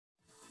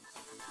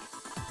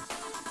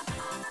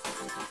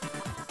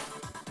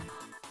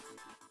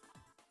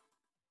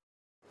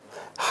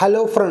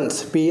Hello friends,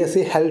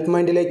 PSC help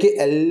മൈൻഡിലേക്ക്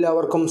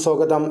എല്ലാവർക്കും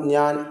സ്വാഗതം.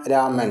 ഞാൻ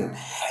രാമൻ.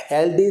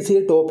 LDC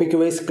ടോപ്പിക്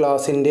വൈസ്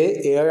ക്ലാസ്സിൻ്റെ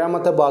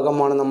 7ാമത്തെ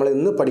ഭാഗമാണ് നമ്മൾ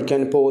ഇന്ന്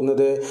പഠിക്കാൻ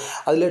പോകുന്നത്.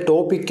 അതിലെ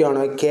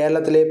ടോപ്പിക്കാണ്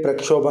കേരളത്തിലെ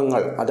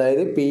പ്രക്ഷോഭങ്ങൾ.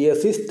 അതായത്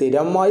PSC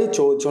സ്ഥിരമായി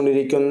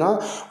ചോദിച്ചുകൊണ്ടിരിക്കുന്ന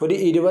ഒരു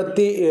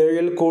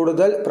 27ൽ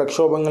കൂടുതൽ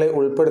പ്രക്ഷോഭങ്ങളെ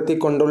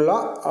ഉൾപ്പെടുത്തിക്കൊണ്ടുള്ള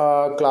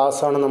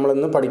ക്ലാസ്സാണ്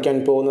നമ്മളിന്ന് പഠിക്കാൻ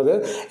പോകുന്നത്.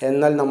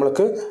 എന്നാൽ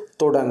നമ്മൾക്ക്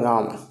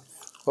തുടങ്ങാം.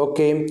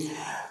 ഓക്കെ,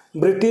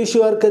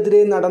 ബ്രിട്ടീഷുകാർക്കെതിരെ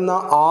നടന്ന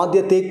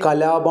ആദ്യത്തെ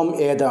കലാപം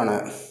ഏതാണ്?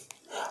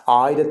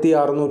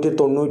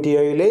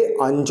 1697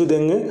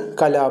 അഞ്ചുതെങ്ങ്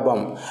കലാപം.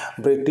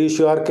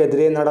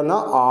 ബ്രിട്ടീഷുകാർക്കെതിരെ നടന്ന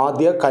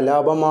ആദ്യ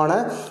കലാപമാണ്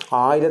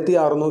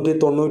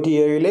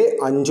 1697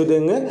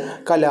 അഞ്ചുതെങ്ങ്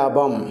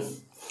കലാപം.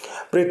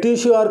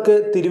 ബ്രിട്ടീഷുകാർക്ക്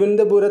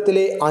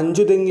തിരുവനന്തപുരത്തിലെ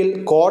അഞ്ചുതെങ്ങിൽ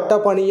കോട്ട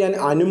പണിയാൻ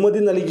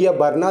അനുമതി നൽകിയ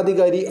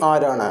ഭരണാധികാരി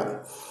ആരാണ്?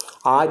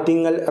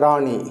 ആറ്റിങ്ങൽ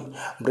റാണി.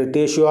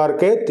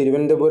 ബ്രിട്ടീഷുകാർക്ക്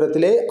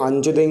തിരുവനന്തപുരത്തിലെ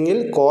അഞ്ചുതെങ്ങിൽ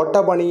കോട്ട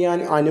പണിയാൻ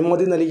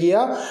അനുമതി നൽകിയ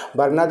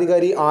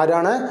ഭരണാധികാരി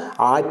ആരാണ്?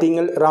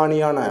 ആറ്റിങ്ങൽ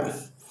റാണിയാണ്.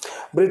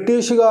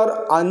 ബ്രിട്ടീഷുകാർ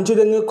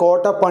അഞ്ചുതെങ്ങ്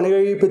കോട്ട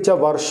പണികഴിപ്പിച്ച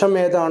വർഷം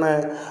ഏതാണ്?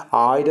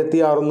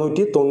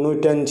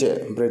 1695.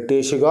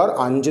 ബ്രിട്ടീഷുകാർ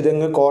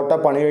അഞ്ചുതെങ്ങ് കോട്ട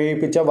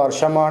പണികഴിപ്പിച്ച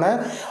വർഷമാണ്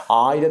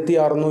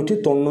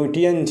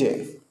 1695.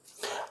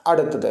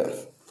 അടുത്തത്,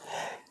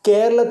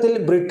 കേരളത്തിൽ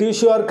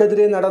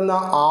ബ്രിട്ടീഷുകാർക്കെതിരെ നടന്ന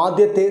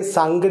ആദ്യത്തെ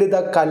സംഘടിത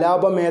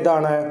കലാപം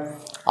ഏതാണ്?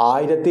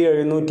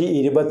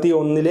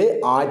 1721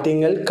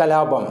 ആറ്റിങ്ങൽ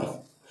കലാപം.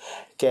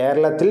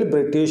 കേരളത്തിൽ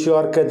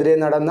ബ്രിട്ടീഷുകാർക്കെതിരെ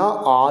നടന്ന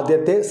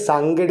ആദ്യത്തെ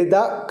സംഘടിത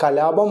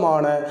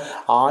കലാപമാണ്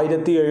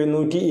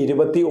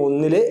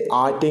 1721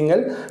 ആറ്റിങ്ങൽ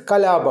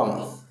കലാപം.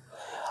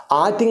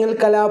 ആറ്റിങ്ങൽ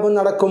കലാപം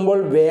നടക്കുമ്പോൾ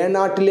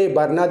വേണാട്ടിലെ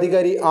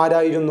ഭരണാധികാരി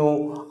ആരായിരുന്നു?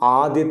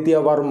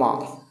 ആദിത്യവർമ്മ.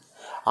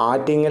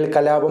 ആറ്റിങ്ങൽ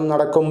കലാപം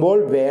നടക്കുമ്പോൾ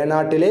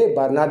വേണാട്ടിലെ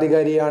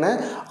ഭരണാധികാരിയാണ്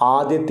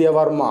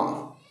ആദിത്യവർമ്മ.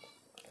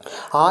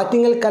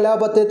 ആറ്റിങ്ങൽ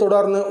കലാപത്തെ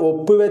തുടർന്ന്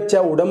ഒപ്പുവെച്ച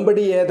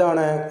ഉടമ്പടി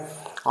ഏതാണ്?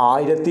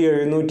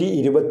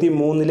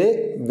 1723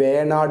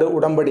 വേണാട്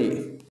ഉടമ്പടി.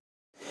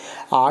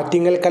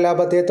 ആറ്റിങ്ങൽ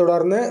കലാപത്തെ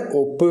തുടർന്ന്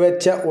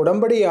ഒപ്പുവെച്ച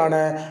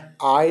ഉടമ്പടിയാണ്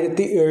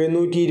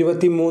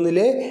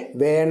 1723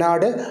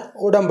 വേണാട്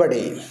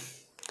ഉടമ്പടി.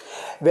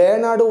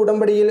 വേണാട്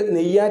ഉടമ്പടിയിൽ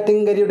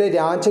നെയ്യാറ്റിൻകരയുടെ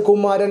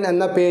രാജകുമാരൻ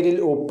എന്ന പേരിൽ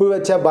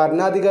ഒപ്പുവെച്ച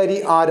ഭരണാധികാരി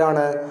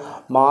ആരാണ്?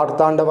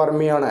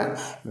 മാർത്താണ്ഡവർമ്മയാണ്.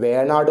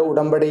 വേണാട്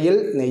ഉടമ്പടിയിൽ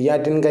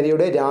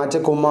നെയ്യാറ്റിൻകരയുടെ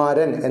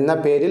രാജകുമാരൻ എന്ന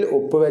പേരിൽ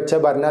ഒപ്പുവെച്ച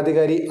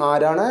ഭരണാധികാരി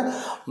ആരാണ്?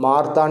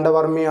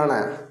 മാർത്താണ്ഡവർമ്മയാണ്.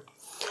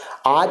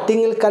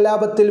 ആറ്റിങ്ങൽ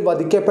കലാപത്തിൽ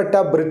വധിക്കപ്പെട്ട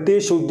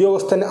ബ്രിട്ടീഷ്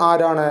ഉദ്യോഗസ്ഥൻ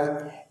ആരാണ്?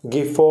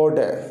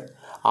 ഗിഫോർഡ്.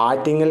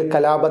 ആറ്റിങ്ങൽ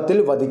കലാപത്തിൽ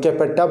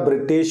വധിക്കപ്പെട്ട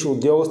ബ്രിട്ടീഷ്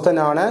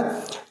ഉദ്യോഗസ്ഥനാണ്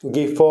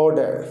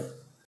ഗിഫോർഡ്.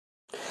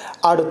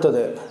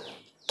 അടുത്തത്,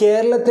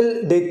 കേരളത്തിൽ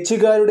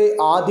ഡച്ചുകാരുടെ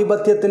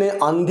ആധിപത്യത്തിന്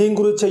അന്ത്യം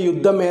കുറിച്ച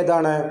യുദ്ധം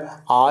ഏതാണ്?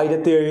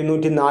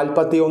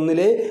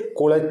 1741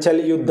 കുളച്ചൽ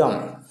യുദ്ധം.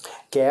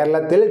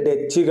 കേരളത്തിൽ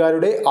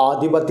ഡച്ചുകാരുടെ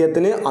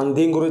ആധിപത്യത്തിന്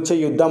അന്ത്യം കുറിച്ച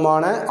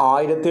യുദ്ധമാണ്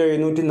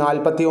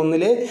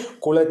 1741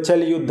 കുളച്ചൽ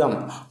യുദ്ധം.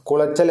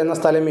 കുളച്ചൽ എന്ന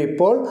സ്ഥലം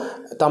ഇപ്പോൾ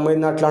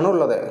തമിഴ്നാട്ടിലാണ്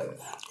ഉള്ളത്.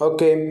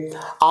 ഓക്കെ,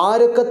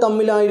 ആരൊക്കെ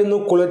തമ്മിലായിരുന്നു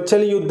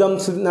കുളച്ചൽ യുദ്ധം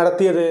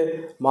നടത്തിയത്?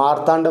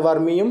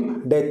 മാർത്താണ്ഡവർമ്മയും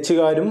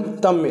ഡച്ചുകാരും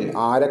തമ്മിൽ.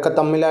 ആരൊക്കെ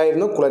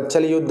തമ്മിലായിരുന്നു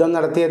കുളച്ചൽ യുദ്ധം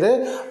നടത്തിയത്?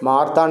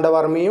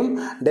 മാർത്താണ്ഡവർമ്മയും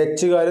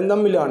ഡച്ചുകാരും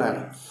തമ്മിലാണ്.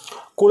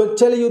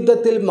 കുളച്ചൽ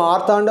യുദ്ധത്തിൽ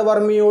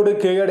മാർത്താണ്ഡവർമ്മയോട്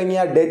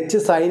കീഴടങ്ങിയ ഡച്ച്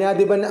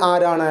സൈന്യാധിപൻ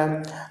ആരാണ്?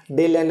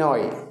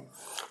 ഡിലനോയ്.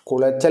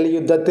 കുളച്ചൽ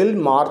യുദ്ധത്തിൽ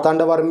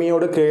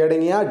മാർത്താണ്ഡവർമ്മയോട്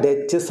കീഴടങ്ങിയ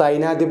ഡച്ച്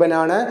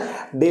സൈന്യാധിപനാണ്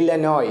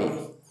ഡിലനോയ്.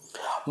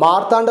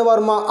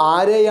 മാർത്താണ്ഡവർമ്മ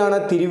ആരെയാണ്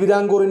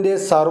തിരുവിതാംകൂറിൻ്റെ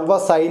സർവ്വ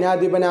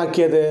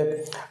സൈന്യാധിപനാക്കിയത്?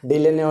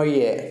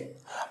 ഡിലനോയിയെ.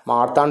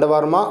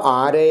 മാർത്താണ്ഡവർമ്മ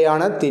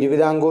ആരെയാണ്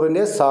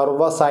തിരുവിതാംകൂറിൻ്റെ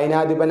സർവ്വ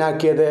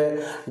സൈന്യാധിപനാക്കിയത്?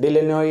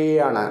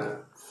 ഡിലനോയിയാണ്.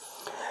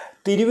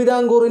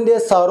 തിരുവിതാംകൂറിൻ്റെ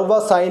സർവ്വ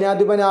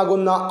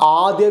സൈന്യാധിപനാകുന്ന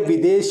ആദ്യ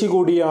വിദേശി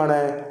കൂടിയാണ്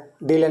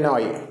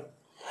ഡിലനോയ്.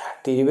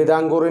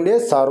 തിരുവിതാംകൂറിൻ്റെ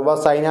സർവ്വ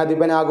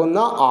സൈന്യാധിപനാകുന്ന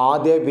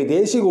ആദ്യ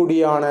വിദേശി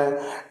കൂടിയാണ്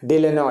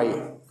ഡിലനോയ്.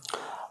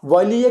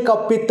 വലിയ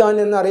കപ്പിത്താൻ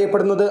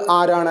എന്നറിയപ്പെടുന്നത്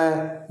ആരാണ്?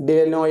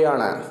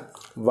 ഡിലനോയാണ്.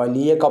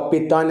 വലിയ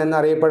കപ്പിത്താൻ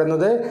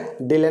എന്നറിയപ്പെടുന്നത്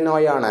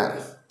ഡിലനോയാണ്.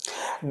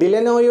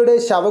 ഡിലനോയുടെ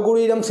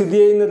ശവകുടീരം സ്ഥിതി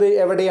ചെയ്യുന്നത്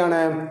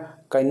എവിടെയാണ്?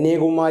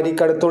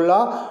 കന്യാകുമാരിക്കടുത്തുള്ള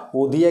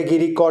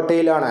ഉദയഗിരി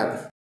കോട്ടയിലാണ്.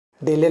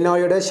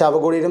 ഡിലനോയുടെ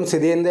ശവകുടീരം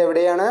സ്ഥിതി ചെയ്യുന്നത്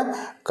എവിടെയാണ്?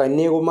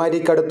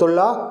 കന്യാകുമാരിക്കടുത്തുള്ള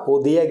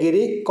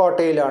ഉദയഗിരി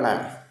കോട്ടയിലാണ്.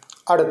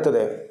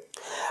 അടുത്തത്,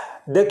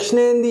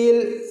 ദക്ഷിണേന്ത്യയിൽ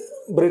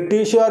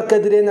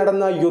ബ്രിട്ടീഷുകാർക്കെതിരെ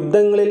നടന്ന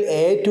യുദ്ധങ്ങളിൽ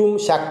ഏറ്റവും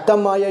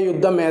ശക്തമായ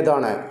യുദ്ധം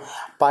ഏതാണ്?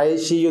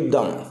 പഴശ്ശി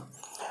യുദ്ധം.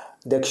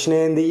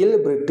 ദക്ഷിണേന്ത്യയിൽ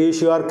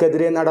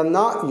ബ്രിട്ടീഷുകാർക്കെതിരെ നടന്ന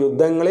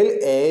യുദ്ധങ്ങളിൽ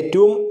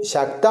ഏറ്റവും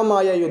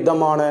ശക്തമായ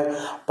യുദ്ധമാണ്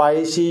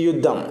പഴശ്ശി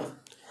യുദ്ധം.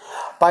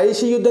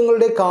 പഴശ്ശി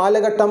യുദ്ധങ്ങളുടെ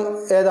കാലഘട്ടം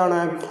ഏതാണ്?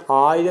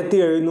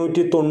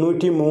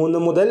 1793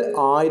 മുതൽ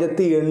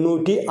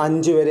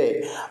 1805 വരെ.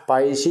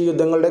 പഴശ്ശി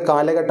യുദ്ധങ്ങളുടെ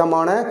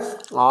കാലഘട്ടമാണ്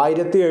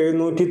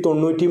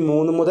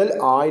 1793 മുതൽ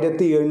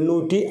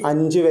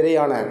 1805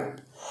 വരെയാണ്.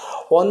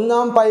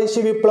 ഒന്നാം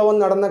പഴശ്ശി വിപ്ലവം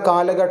നടന്ന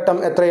കാലഘട്ടം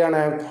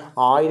എത്രയാണ്?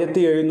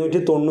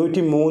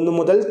 1793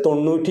 മുതൽ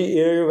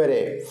 97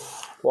 വരെ.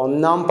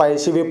 ഒന്നാം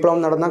പഴശ്ശി വിപ്ലവം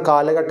നടന്ന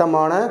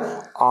കാലഘട്ടമാണ്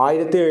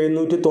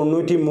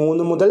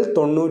 1793 മുതൽ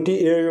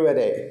 97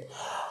 വരെ.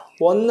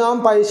 ഒന്നാം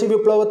പഴശ്ശി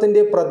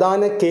വിപ്ലവത്തിൻ്റെ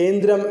പ്രധാന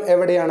കേന്ദ്രം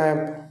എവിടെയാണ്?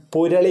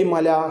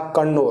 പുരളിമല,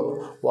 കണ്ണൂർ.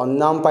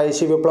 ഒന്നാം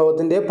പഴശ്ശി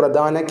വിപ്ലവത്തിൻ്റെ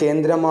പ്രധാന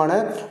കേന്ദ്രമാണ്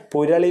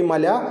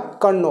പുരളിമല,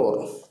 കണ്ണൂർ.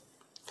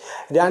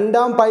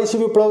 രണ്ടാം പഴശ്ശി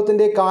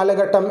വിപ്ലവത്തിൻ്റെ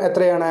കാലഘട്ടം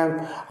എത്രയാണ്?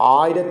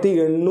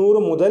 1800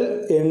 മുതൽ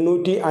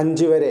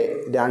 805 വരെ.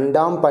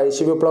 രണ്ടാം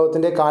പഴശ്ശി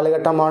വിപ്ലവത്തിൻ്റെ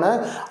കാലഘട്ടമാണ്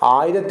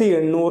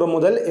 1800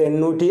 മുതൽ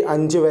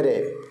 805 വരെ.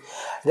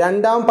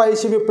 രണ്ടാം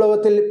പഴശ്ശി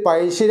വിപ്ലവത്തിൽ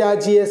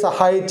പഴശ്ശിരാജയെ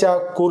സഹായിച്ച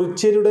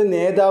കുറിച്യരുടെ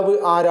നേതാവ്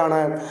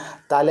ആരാണ്?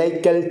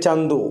 തലയ്ക്കൽ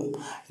ചന്തു.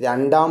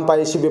 രണ്ടാം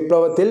പഴശ്ശി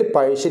വിപ്ലവത്തിൽ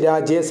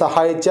പഴശ്ശിരാജയെ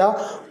സഹായിച്ച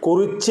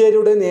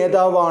കുറിച്യരുടെ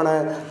നേതാവാണ്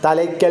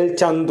തലയ്ക്കൽ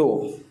ചന്തു.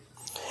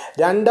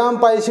 രണ്ടാം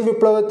പഴശ്ശി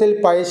വിപ്ലവത്തിൽ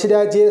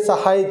പഴശ്ശിരാജയെ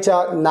സഹായിച്ച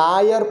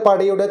നായർ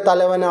പടയുടെ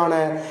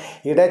തലവനാണ്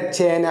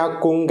ഇടച്ചേന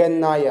കുങ്കൻ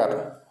നായർ.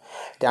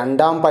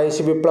 രണ്ടാം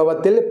പഴശ്ശി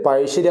വിപ്ലവത്തിൽ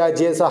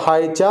പഴശ്ശിരാജയെ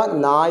സഹായിച്ച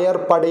നായർ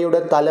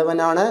പടയുടെ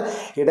തലവനാണ്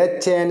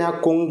ഇടച്ചേന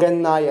കുങ്കൻ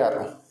നായർ.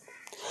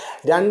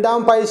 രണ്ടാം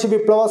പഴശ്ശി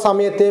വിപ്ലവ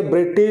സമയത്തെ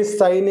ബ്രിട്ടീഷ്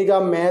സൈനിക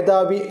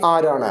മേധാവി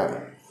ആരാണ്?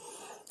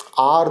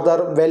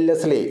 Arthur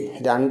Wellesley.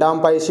 രണ്ടാം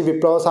പഴശ്ശി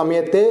വിപ്ലവ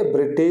സമയത്തെ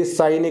ബ്രിട്ടീഷ്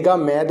സൈനിക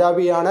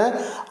മേധാവിയാണ്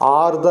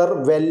ആർതർ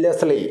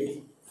വെല്ലസ്ലി.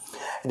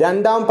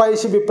 രണ്ടാം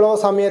പഴശ്ശി വിപ്ലവ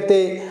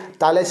സമയത്തെ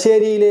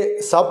തലശ്ശേരിയിലെ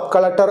സബ്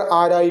കളക്ടർ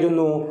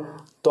ആരായിരുന്നു?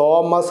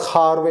 Thomas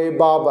Harvey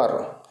Babur.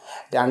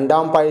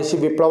 രണ്ടാം പഴശ്ശി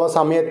വിപ്ലവ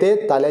സമയത്തെ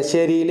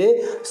തലശ്ശേരിയിലെ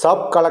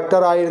സബ്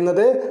കളക്ടർ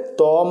ആയിരുന്നത്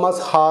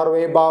തോമസ്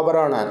ഹാർവേ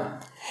ബാബറാണ്.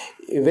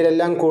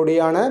 ഇവരെല്ലാം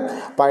കൂടിയാണ്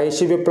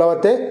പഴശ്ശി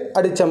വിപ്ലവത്തെ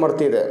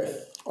അടിച്ചമർത്തിയത്.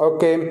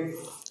 ഓക്കെ.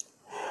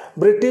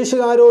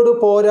 ബ്രിട്ടീഷുകാരോട്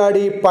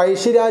പോരാടി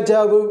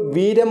പഴശ്ശിരാജാവ്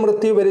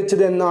വീരമൃത്യു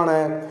വരിച്ചതെന്നാണ്?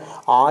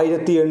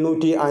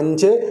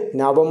 1805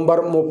 നവംബർ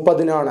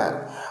 30-നാണ്.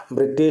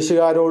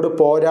 ബ്രിട്ടീഷുകാരോട്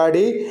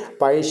പോരാടി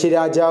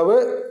പഴശ്ശിരാജാവ്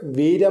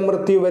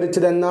വീരമൃത്യു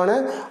വരിച്ചതെന്നാണ്?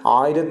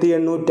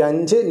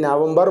 1805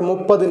 നവംബർ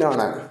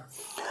 30-നാണ്.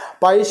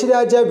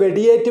 പഴശ്ശിരാജ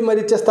വെടിയേറ്റ്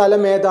മരിച്ച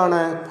സ്ഥലം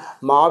ഏതാണ്?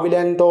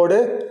 മാവിലാൻതോട്,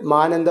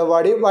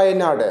 മാനന്തവാടി,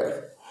 വയനാട്.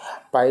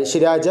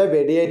 പഴശ്ശിരാജ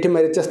വെടിയേറ്റ്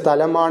മരിച്ച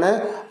സ്ഥലമാണ്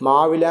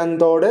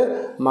മാവിലാൻതോട്,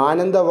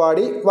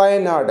 മാനന്തവാടി,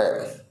 വയനാട്.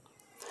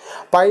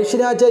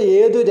 പഴശ്ശിരാജ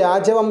ഏതു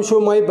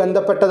രാജവംശവുമായി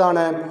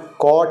ബന്ധപ്പെട്ടതാണ്?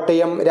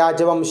 കോട്ടയം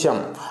രാജവംശം.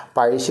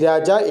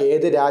 പഴശ്ശിരാജ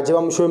ഏത്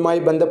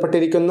രാജവംശവുമായി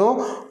ബന്ധപ്പെട്ടിരിക്കുന്നു?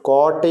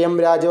 കോട്ടയം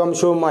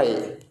രാജവംശവുമായി.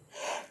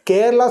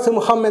 കേരള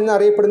സിംഹം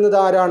എന്നറിയപ്പെടുന്നത്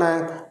ആരാണ്?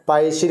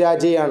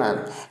 പഴശ്ശിരാജയാണ്.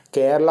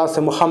 കേരള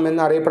സിംഹം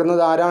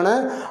എന്നറിയപ്പെടുന്നത് ആരാണ്?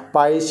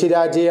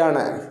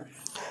 പഴശ്ശിരാജയാണ്.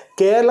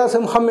 കേരള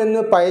സിംഹം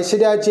എന്ന്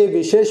പഴശ്ശിരാജയെ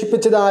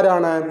വിശേഷിപ്പിച്ചത്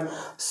ആരാണ്?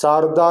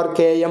 സർദാർ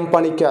KM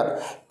പണിക്കർ.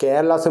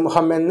 കേരള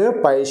സിംഹം എന്ന്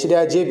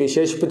പഴശ്ശിരാജയെ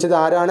വിശേഷിപ്പിച്ചത്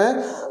ആരാണ്?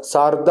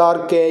 സർദാർ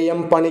KM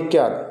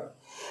പണിക്കർ.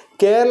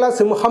 കേരള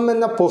സിംഹം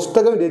എന്ന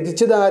പുസ്തകം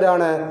രചിച്ചത്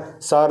ആരാണ്?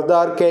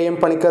 സർദാർ KM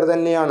പണിക്കർ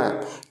തന്നെയാണ്.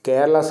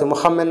 കേരള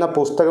സിംഹം എന്ന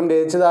പുസ്തകം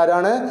രചിച്ചത്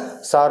ആരാണ്?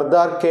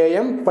 സർദാർ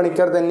KM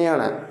പണിക്കർ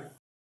തന്നെയാണ്.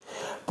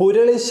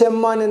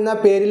 പുരളിശെമ്മാൻ എന്ന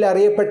പേരിൽ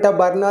അറിയപ്പെട്ട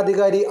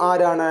ഭരണാധികാരി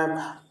ആരാണ്?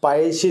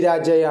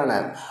 പഴശ്ശിരാജയാണ്.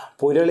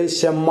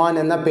 പുരളിശെമ്മാൻ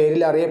എന്ന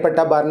പേരിൽ അറിയപ്പെട്ട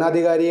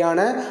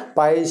ഭരണാധികാരിയാണ്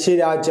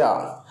പഴശ്ശിരാജ.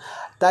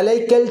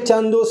 തലയ്ക്കൽ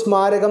ചന്തു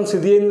സ്മാരകം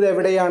സ്ഥിതി ചെയ്യുന്നത്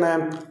എവിടെയാണ്?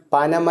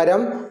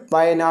 പനമരം,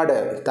 വയനാട്.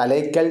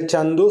 തലയ്ക്കൽ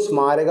ചന്തു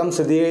സ്മാരകം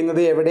സ്ഥിതി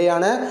ചെയ്യുന്നത്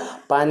എവിടെയാണ്?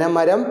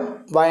 പനമരം,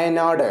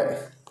 വയനാട്.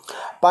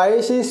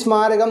 പഴശ്ശി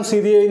സ്മാരകം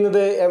സ്ഥിതി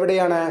ചെയ്യുന്നത്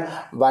എവിടെയാണ്?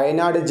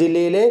 വയനാട്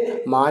ജില്ലയിലെ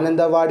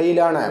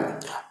മാനന്തവാടിയിലാണ്.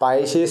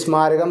 പഴശ്ശി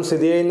സ്മാരകം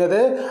സ്ഥിതി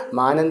ചെയ്യുന്നത്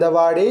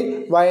മാനന്തവാടി,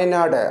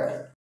 വയനാട്.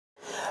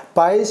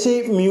 പഴശ്ശി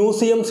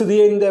മ്യൂസിയം സ്ഥിതി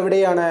ചെയ്യുന്നത്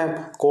എവിടെയാണ്?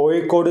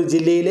 കോഴിക്കോട്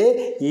ജില്ലയിലെ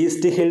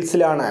ഈസ്റ്റ്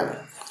ഹിൽസിലാണ്.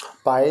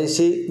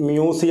 പഴശ്ശി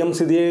മ്യൂസിയം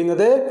സ്ഥിതി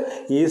ചെയ്യുന്നത്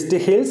east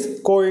hills,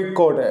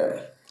 Kozhikode.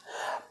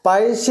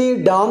 Pazhassi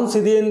dam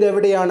സ്ഥിതി ചെയ്യുന്നത്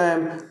എവിടെയാണ്?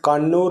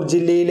 കണ്ണൂർ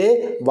ജില്ലയിലെ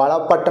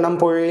വളപട്ടണം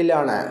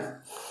പുഴയിലാണ്.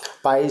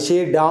 പഴശ്ശി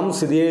ഡാം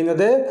സ്ഥിതി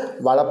ചെയ്യുന്നത്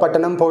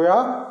വളപട്ടണം പുഴ,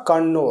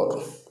 കണ്ണൂർ.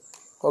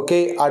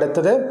 ഓക്കെ.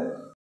 അടുത്തത്,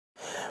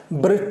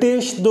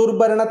 ബ്രിട്ടീഷ്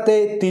ദുർഭരണത്തെ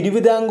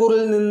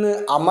തിരുവിതാംകൂറിൽ നിന്ന്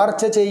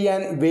അമർച്ച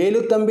ചെയ്യാൻ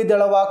വേലുത്തമ്പി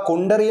ദളവ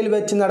കുണ്ടറയിൽ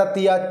വെച്ച്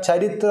നടത്തിയ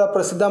ചരിത്ര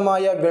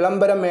പ്രസിദ്ധമായ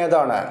വിളംബരം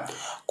ഏതാണ്?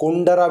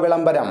 കുണ്ടറ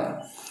വിളംബരം.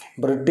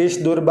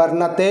 ബ്രിട്ടീഷ്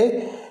ദുർഭരണത്തെ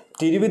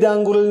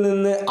തിരുവിതാംകൂറിൽ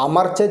നിന്ന്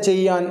അമർച്ച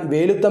ചെയ്യാൻ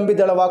വേലുത്തമ്പി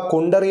ദളവ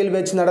കുണ്ടറയിൽ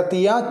വെച്ച്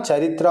നടത്തിയ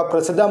ചരിത്ര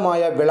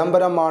പ്രസിദ്ധമായ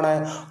വിളംബരമാണ്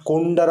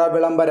കുണ്ടറ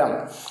വിളംബരം.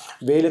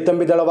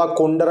 വേലുത്തമ്പി ദളവ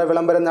കുണ്ടറ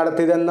വിളംബരം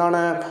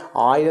നടത്തിയതെന്നാണ്?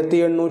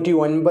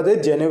 1809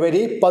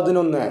 ജനുവരി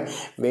 11.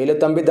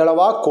 വേലുത്തമ്പി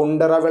ദളവ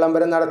കുണ്ടറ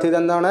വിളംബരം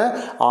നടത്തിയതെന്നാണ്?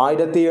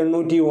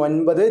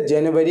 1809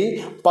 ജനുവരി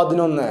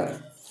 11.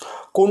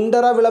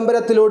 കുണ്ടറ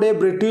വിളംബരത്തിലൂടെ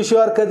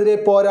ബ്രിട്ടീഷുകാർക്കെതിരെ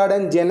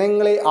പോരാടാൻ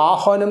ജനങ്ങളെ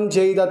ആഹ്വാനം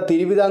ചെയ്ത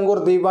തിരുവിതാംകൂർ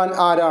ദിവാൻ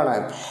ആരാണ്?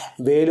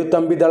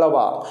 വേലുത്തമ്പി ദളവ.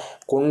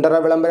 കുണ്ടറ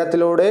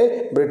വിളംബരത്തിലൂടെ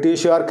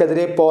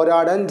ബ്രിട്ടീഷുകാർക്കെതിരെ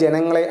പോരാടാൻ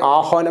ജനങ്ങളെ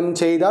ആഹ്വാനം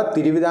ചെയ്ത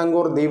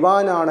തിരുവിതാംകൂർ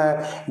ദിവാനാണ്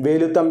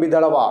വേലുത്തമ്പി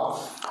ദളവ.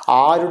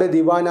 ആരുടെ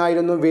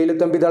ദിവാനായിരുന്നു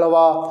വേലുത്തമ്പി ദളവ?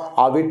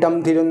 അവിട്ടം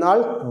തിരുനാൾ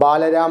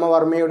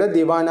ബാലരാമവർമ്മയുടെ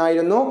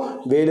ദിവാനായിരുന്നു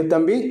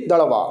വേലുത്തമ്പി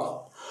ദളവ.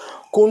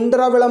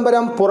 കുണ്ടറ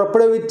വിളംബരം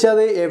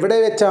പുറപ്പെടുവിച്ചത് എവിടെ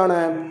വെച്ചാണ്?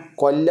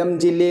 കൊല്ലം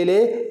ജില്ലയിലെ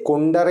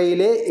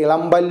കുണ്ടറയിലെ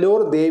ഇളമ്പല്ലൂർ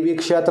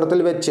ദേവീക്ഷേത്രത്തിൽ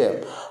വെച്ച്.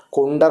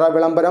 കുണ്ടറ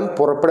വിളംബരം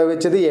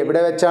പുറപ്പെടുവിച്ചത്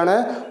എവിടെ വെച്ചാണ്?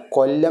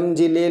 കൊല്ലം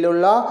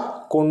ജില്ലയിലുള്ള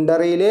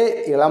കുണ്ടറയിലെ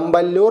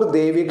ഇളമ്പല്ലൂർ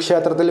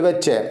ദേവീക്ഷേത്രത്തിൽ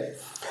വെച്ച്.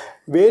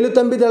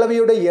 വേലുത്തമ്പി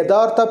ദളവയുടെ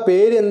യഥാർത്ഥ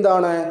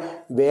പേരെന്താണ്?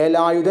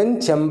 വേലായുധൻ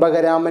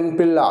ചെമ്പകരാമൻ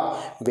പിള്ള.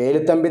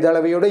 വേലുത്തമ്പി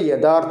ദളവയുടെ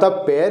യഥാർത്ഥ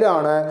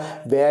പേരാണ്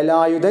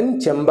വേലായുധൻ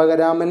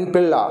ചെമ്പകരാമൻ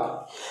പിള്ള.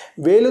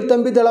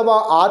 വേലുത്തമ്പി ദളവ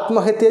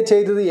ആത്മഹത്യ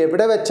ചെയ്തത്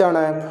എവിടെ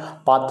വെച്ചാണ്?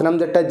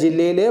 പത്തനംതിട്ട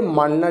ജില്ലയിലെ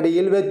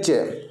മണ്ണടിയിൽ വെച്ച്.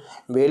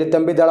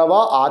 വേലുത്തമ്പി ദളവ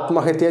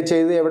ആത്മഹത്യ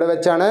ചെയ്തത് എവിടെ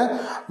വെച്ചാണ്?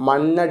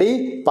 മണ്ണടി,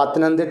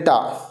 പത്തനംതിട്ട.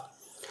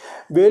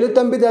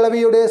 വേലുത്തമ്പി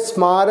ദളവയുടെ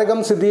സ്മാരകം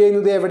സ്ഥിതി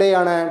ചെയ്യുന്നത്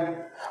എവിടെയാണ്?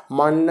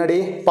 മണ്ണടി,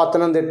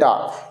 പത്തനംതിട്ട.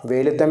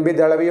 വേലുത്തമ്പി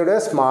ദളവയുടെ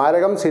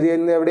സ്മാരകം സ്ഥിതി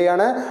ചെയ്യുന്നത്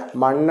എവിടെയാണ്?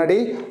 മണ്ണടി,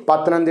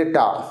 പത്തനംതിട്ട.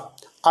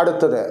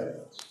 അടുത്തത്,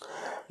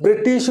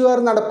 ബ്രിട്ടീഷുകാർ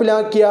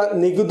നടപ്പിലാക്കിയ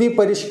നികുതി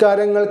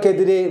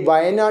പരിഷ്കാരങ്ങൾക്കെതിരെ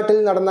വയനാട്ടിൽ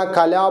നടന്ന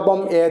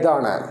കലാപം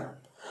ഏതാണ്?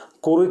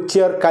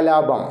 കുറിച്യർ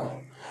കലാപം.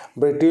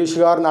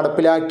 ബ്രിട്ടീഷുകാർ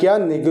നടപ്പിലാക്കിയ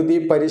നികുതി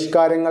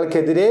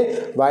പരിഷ്കാരങ്ങൾക്കെതിരെ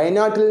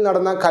വയനാട്ടിൽ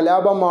നടന്ന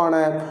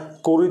കലാപമാണ്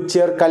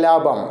കുറിച്യർ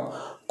കലാപം.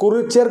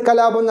 കുറിച്യർ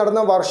കലാപം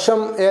നടന്ന വർഷം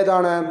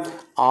ഏതാണ്?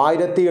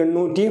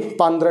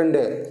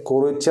 1812.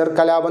 കുറിച്യർ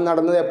കലാപം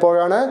നടന്നത്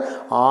എപ്പോഴാണ്?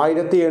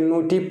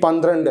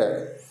 1812.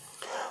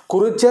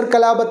 കുറിച്യർ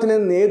കലാപത്തിന്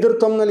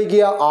നേതൃത്വം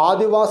നൽകിയ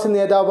ആദിവാസി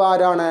നേതാവ്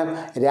ആരാണ്?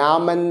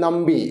 രാമൻ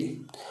നമ്പി.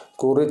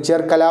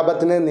 കുറിച്യർ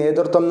കലാപത്തിന്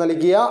നേതൃത്വം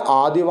നൽകിയ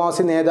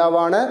ആദിവാസി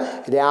നേതാവാണ്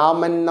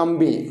രാമൻ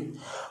നമ്പി.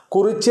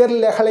 കുറിച്യർ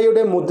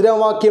ലഹളയുടെ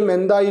മുദ്രാവാക്യം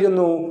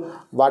എന്തായിരുന്നു?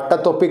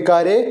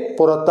 വട്ടത്തൊപ്പിക്കാരെ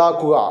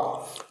പുറത്താക്കുക.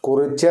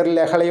 കുറിച്യർ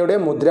ലഹളയുടെ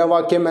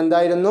മുദ്രാവാക്യം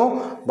എന്തായിരുന്നു?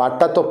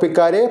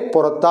 വട്ടത്തൊപ്പിക്കാരെ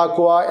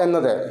പുറത്താക്കുക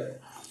എന്നത്.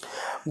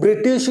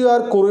 ബ്രിട്ടീഷുകാർ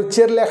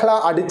കുറിച്യർ ലഹള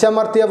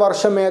അടിച്ചമർത്തിയ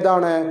വർഷം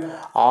ഏതാണ്?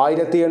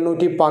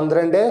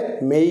 1812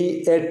 മെയ്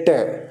 8.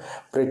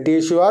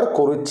 ബ്രിട്ടീഷുകാർ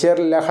കുറിച്യർ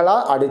ലഹള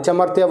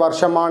അടിച്ചമർത്തിയ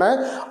വർഷമാണ്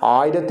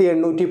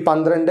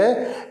 1812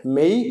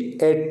 മെയ്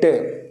 8.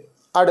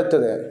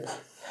 അടുത്തത്,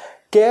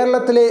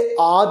 കേരളത്തിലെ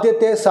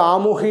ആദ്യത്തെ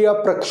സാമൂഹിക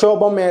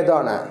പ്രക്ഷോഭം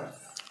ഏതാണ്?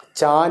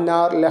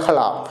 ചാന്നാർ ലഹള.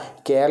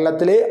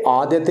 കേരളത്തിലെ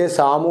ആദ്യത്തെ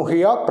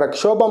സാമൂഹിക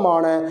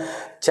പ്രക്ഷോഭമാണ്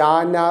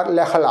ചാന്നാർ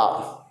ലഹള.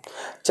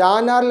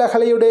 ചാന്നാർ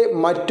ലഹളയുടെ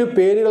മറ്റു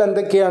പേരുകൾ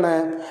എന്തൊക്കെയാണ്?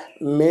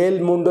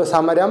 മേൽമുണ്ട്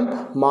സമരം,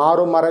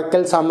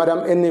 മാറുമറയ്ക്കൽ സമരം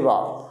എന്നിവ.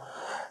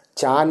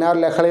 ചാന്നാർ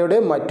ലഹളയുടെ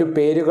മറ്റു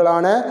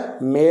പേരുകളാണ്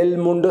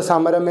മേൽമുണ്ട്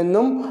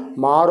സമരമെന്നും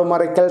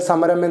മാറുമറയ്ക്കൽ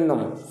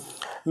സമരമെന്നും.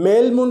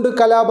 മേൽമുണ്ട്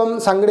കലാപം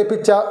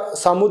സംഘടിപ്പിച്ച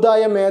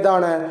സമുദായം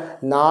ഏതാണ്?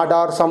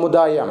 നാടാർ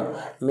സമുദായം.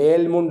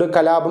 മേൽമുണ്ട്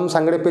കലാപം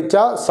സംഘടിപ്പിച്ച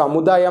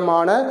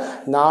സമുദായമാണ്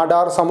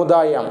നാടാർ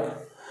സമുദായം.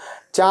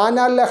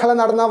 ചാന്നാർ ലഹള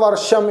നടന്ന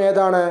വർഷം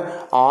ഏതാണ്?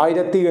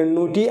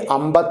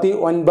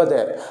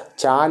 1859.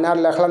 ചാന്നാർ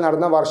ലഹള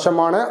നടന്ന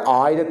വർഷമാണ്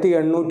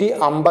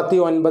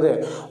 1859.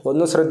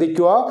 ഒന്ന്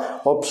ശ്രദ്ധിക്കുക,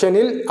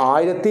 ഓപ്ഷനിൽ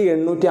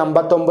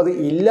 1859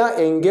 ഇല്ല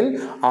എങ്കിൽ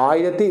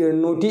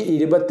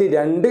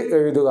 1822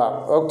 എഴുതുക.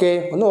 ഓക്കെ,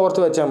 ഒന്ന്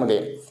ഓർത്ത് വെച്ചാൽ മതി.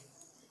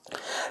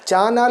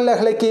 ചാന്നാർ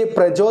ലഹളയ്ക്ക്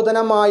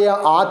പ്രചോദനമായ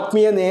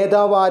ആത്മീയ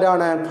നേതാവ്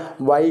ആരാണ്?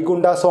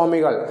 വൈകുണ്ഠ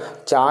സ്വാമികൾ.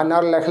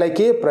 ചാന്നാർ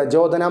ലഹളയ്ക്ക്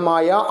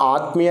പ്രചോദനമായ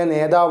ആത്മീയ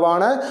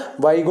നേതാവാണ്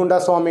വൈകുണ്ഠ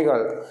സ്വാമികൾ.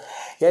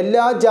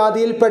 എല്ലാ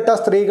ജാതിയിൽപ്പെട്ട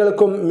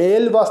സ്ത്രീകൾക്കും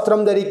മേൽവസ്ത്രം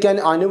ധരിക്കാൻ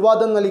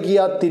അനുവാദം നൽകിയ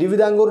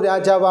തിരുവിതാംകൂർ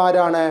രാജാവ്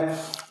ആരാണ്?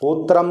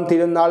 ഉത്രം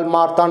തിരുനാൾ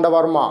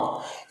മാർത്താണ്ഡവർമ്മ.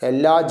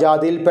 എല്ലാ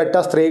ജാതിയിൽപ്പെട്ട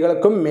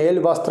സ്ത്രീകൾക്കും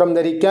മേൽവസ്ത്രം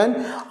ധരിക്കാൻ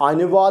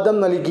അനുവാദം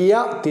നൽകിയ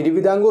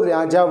തിരുവിതാംകൂർ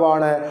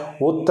രാജാവാണ്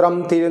ഉത്രം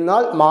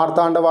തിരുനാൾ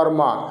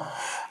മാർത്താണ്ഡവർമ്മ.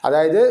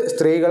 അതായത്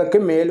സ്ത്രീകൾക്ക്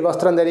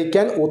മേൽവസ്ത്രം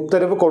ധരിക്കാൻ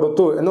ഉത്തരവ്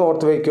കൊടുത്തു എന്ന്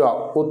ഓർത്തു വയ്ക്കുക.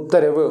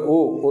 ഉത്തരവ്,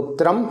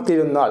 ഉത്രം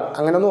തിരുനാൾ,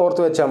 അങ്ങനെ ഒന്ന്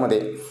ഓർത്തു വെച്ചാൽ മതി.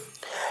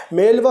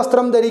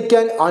 മേൽവസ്ത്രം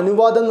ധരിക്കാൻ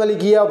അനുവാദം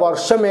നൽകിയ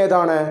വർഷം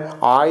ഏതാണ്?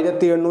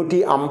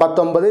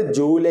 1859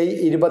 ജൂലൈ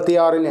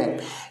 26.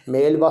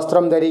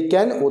 മേൽവസ്ത്രം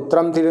ധരിക്കാൻ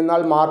ഉത്രം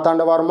തിരുനാൾ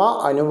മാർത്താണ്ഡവർമ്മ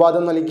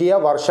അനുവാദം നൽകിയ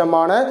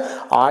വർഷമാണ്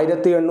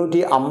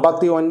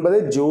 1859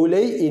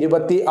 ജൂലൈ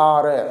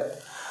 26.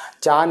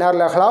 ചാന്നാർ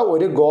ലഹള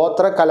ഒരു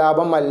ഗോത്ര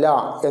കലാപമല്ല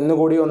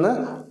എന്നുകൂടി ഒന്ന്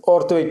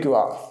ഓർത്തു വയ്ക്കുക.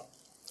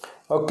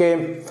 ഓക്കെ,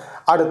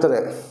 അടുത്തത്,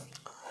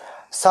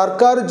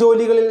 സർക്കാർ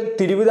ജോലികളിൽ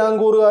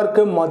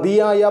തിരുവിതാംകൂറുകാർക്ക്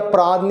മതിയായ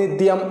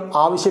പ്രാതിനിധ്യം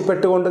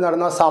ആവശ്യപ്പെട്ടുകൊണ്ട്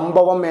നടന്ന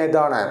സംഭവം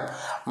ഏതാണ്?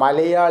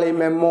 മലയാളി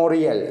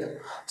മെമ്മോറിയൽ.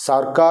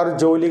 സർക്കാർ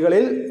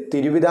ജോലികളിൽ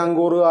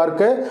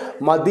തിരുവിതാംകൂറുകാർക്ക്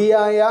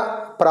മതിയായ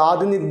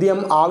പ്രാതിനിധ്യം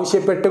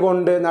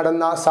ആവശ്യപ്പെട്ടുകൊണ്ട്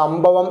നടന്ന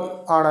സംഭവം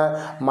ആണ്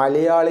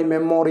മലയാളി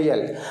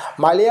മെമ്മോറിയൽ.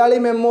 മലയാളി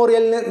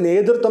മെമ്മോറിയലിന്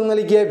നേതൃത്വം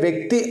നൽകിയ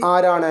വ്യക്തി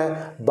ആരാണ്?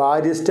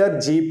 Barrister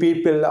GP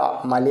Pillai.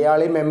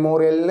 മലയാളി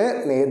മെമ്മോറിയലിന്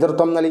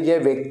നേതൃത്വം നൽകിയ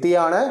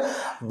വ്യക്തിയാണ്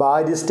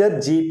barrister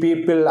GP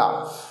Pillai.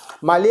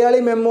 Malayali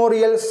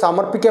memorial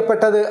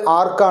സമർപ്പിക്കപ്പെട്ടത്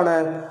ആർക്കാണ്?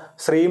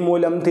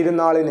 ശ്രീമൂലം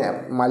തിരുനാളിന്.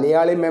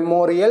 മലയാളി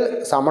മെമ്മോറിയൽ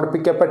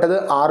സമർപ്പിക്കപ്പെട്ടത്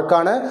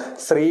ആർക്കാണ്?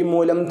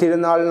 ശ്രീമൂലം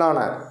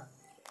തിരുനാളിനാണ്.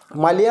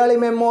 മലയാളി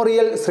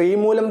മെമ്മോറിയൽ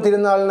ശ്രീമൂലം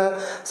തിരുനാളിന്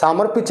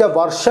സമർപ്പിച്ച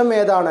വർഷം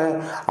ഏതാണ്?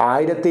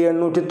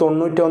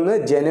 1891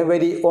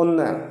 ജനുവരി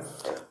 1.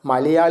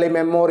 മലയാളി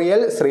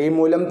മെമ്മോറിയൽ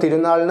ശ്രീമൂലം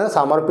തിരുനാളിന്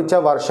സമർപ്പിച്ച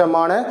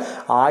വർഷമാണ്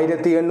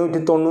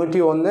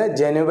 1891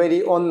 ജനുവരി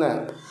 1.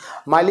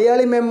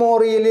 മലയാളി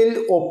മെമ്മോറിയലിൽ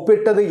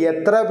ഒപ്പിട്ടത്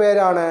എത്ര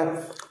പേരാണ്?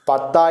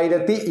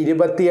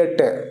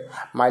 10,028.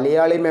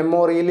 മലയാളി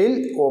മെമ്മോറിയലിൽ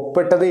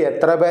ഒപ്പിട്ടത്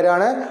എത്ര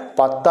പേരാണ്?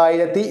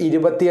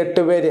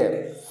 10,028 പേര്.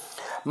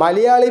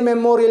 മലയാളി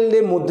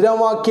മെമ്മോറിയലിൻ്റെ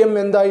മുദ്രാവാക്യം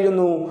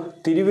എന്തായിരുന്നു?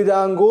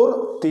 തിരുവിതാംകൂർ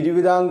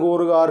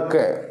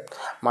തിരുവിതാംകൂറുകാർക്ക്.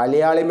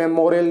 മലയാളി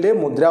മെമ്മോറിയലിൻ്റെ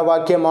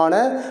മുദ്രാവാക്യമാണ്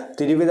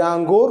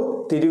തിരുവിതാംകൂർ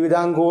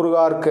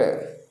തിരുവിതാംകൂറുകാർക്ക്.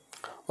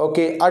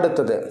 ഓക്കെ,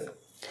 അടുത്തത്.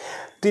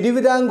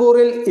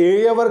 തിരുവിതാംകൂറിൽ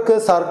ഈഴവർക്ക്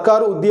സർക്കാർ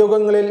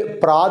ഉദ്യോഗങ്ങളിൽ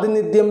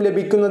പ്രാതിനിധ്യം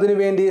ലഭിക്കുന്നതിന്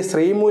വേണ്ടി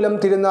ശ്രീമൂലം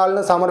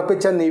തിരുനാളിന്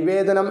സമർപ്പിച്ച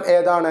നിവേദനം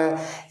ഏതാണ്?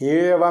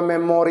 ഈഴവ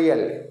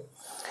മെമ്മോറിയൽ.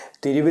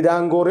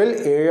 തിരുവിതാംകൂറിൽ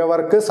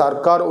ഈഴവർക്ക്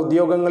സർക്കാർ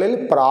ഉദ്യോഗങ്ങളിൽ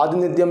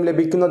പ്രാതിനിധ്യം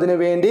ലഭിക്കുന്നതിന്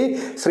വേണ്ടി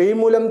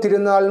ശ്രീമൂലം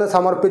തിരുനാളിന്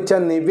സമർപ്പിച്ച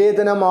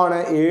നിവേദനമാണ്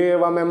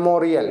ഈഴവ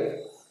മെമ്മോറിയൽ.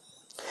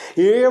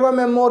 ഈഴവ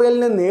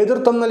മെമ്മോറിയലിന്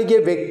നേതൃത്വം നൽകിയ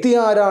വ്യക്തി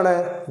ആരാണ്?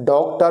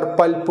 ഡോക്ടർ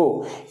പൽപ്പു.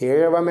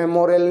 ഈഴവ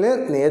മെമ്മോറിയലിന്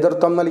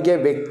നേതൃത്വം നൽകിയ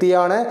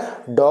വ്യക്തിയാണ്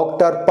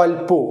ഡോക്ടർ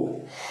പൽപ്പു.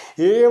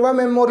 ഈഴവ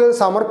മെമ്മോറിയൽ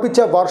സമർപ്പിച്ച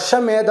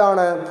വർഷം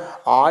ഏതാണ്?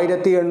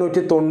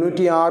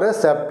 1896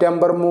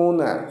 സെപ്റ്റംബർ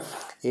 3.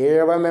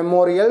 ഈഴവ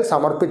മെമ്മോറിയൽ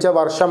സമർപ്പിച്ച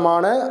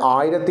വർഷമാണ്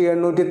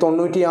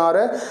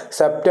 1896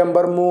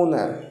 സെപ്റ്റംബർ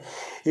 3.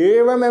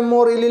 ഈഴവ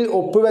മെമ്മോറിയലിൽ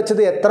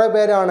ഒപ്പുവെച്ചത് എത്ര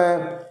പേരാണ്?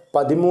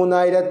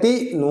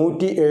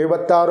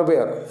 13,176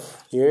 പേർ.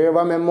 ഈഴവ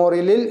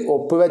മെമ്മോറിയലിൽ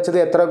ഒപ്പുവെച്ചത്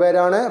എത്ര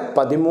പേരാണ്?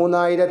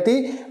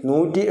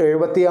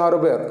 13,176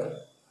 പേർ.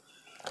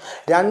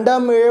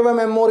 രണ്ടാം ഈഴവ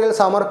മെമ്മോറിയൽ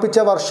സമർപ്പിച്ച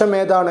വർഷം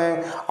ഏതാണ്?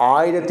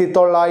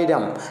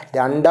 1900.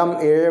 രണ്ടാം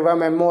ഈഴവ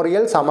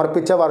മെമ്മോറിയൽ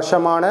സമർപ്പിച്ച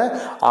വർഷമാണ്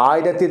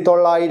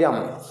 1900.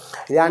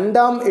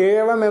 രണ്ടാം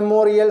ഈഴവ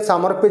മെമ്മോറിയൽ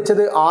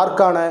സമർപ്പിച്ചത്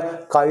ആർക്കാണ്?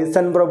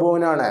 കഴ്സൺ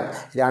പ്രഭുവിനാണ്.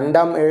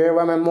 രണ്ടാം ഈഴവ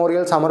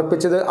മെമ്മോറിയൽ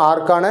സമർപ്പിച്ചത്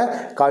ആർക്കാണ്?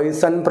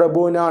 കഴ്സൺ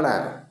പ്രഭുവിനാണ്.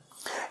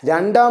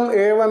 രണ്ടാം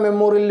ഈഴവ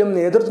മെമ്മോറിയലിലും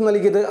നേതൃത്വം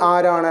നൽകിയത്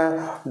ആരാണ്?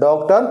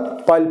 ഡോക്ടർ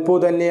പൽപ്പു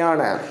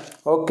തന്നെയാണ്.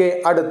 ഓക്കെ,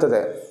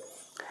 അടുത്തത്.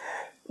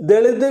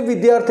 ദളിത്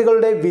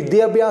വിദ്യാർത്ഥികളുടെ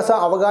വിദ്യാഭ്യാസ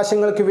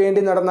അവകാശങ്ങൾക്ക്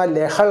വേണ്ടി നടന്ന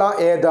ലഹള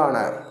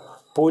ഏതാണ്?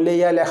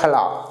 പുലയ ലഹള.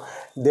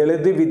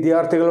 ദളിത്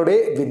വിദ്യാർത്ഥികളുടെ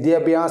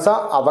വിദ്യാഭ്യാസ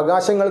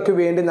അവകാശങ്ങൾക്ക്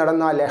വേണ്ടി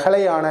നടന്ന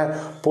ലഹളയാണ്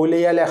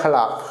പുലയ ലഹള.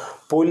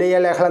 പുലയ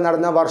ലഹള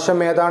നടന്ന വർഷം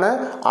ഏതാണ്?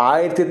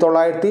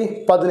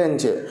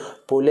 1915.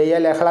 പുലയ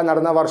ലഹള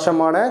നടന്ന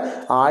വർഷമാണ്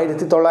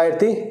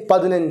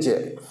 1915.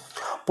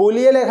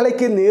 പുലിയ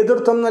ലഹളയ്ക്ക്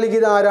നേതൃത്വം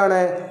നൽകിയത് ആരാണ്?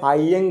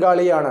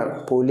 അയ്യങ്കാളിയാണ്.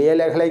 പുലിയ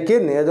ലഹളയ്ക്ക്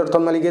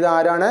നേതൃത്വം നൽകിയത്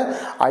ആരാണ്?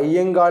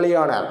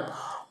 അയ്യങ്കാളിയാണ്.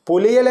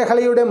 പുലിയ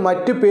ലഹളയുടെ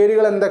മറ്റു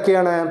പേരുകൾ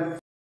എന്തൊക്കെയാണ്?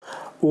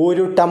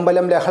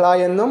 ഊരുട്ടമ്പലം ലഹള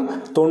എന്നും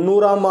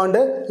 90-ാം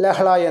ആണ്ട്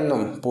ലഹള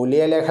എന്നും.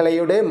 പുലിയ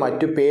ലഹളയുടെ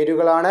മറ്റു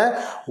പേരുകളാണ്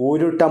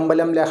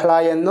ഊരുട്ടമ്പലം ലഹള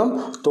എന്നും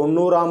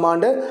 90-ാം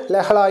ആണ്ട്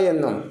ലഹള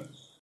എന്നും.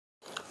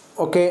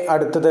 ഓക്കെ,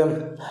 അടുത്തത്.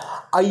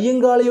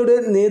 അയ്യങ്കാളിയുടെ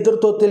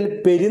നേതൃത്വത്തിൽ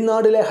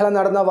പെരിനാട് ലഹള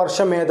നടന്ന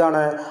വർഷം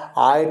ഏതാണ്?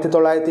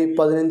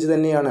 1915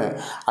 തന്നെയാണ്.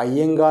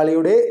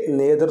 അയ്യങ്കാളിയുടെ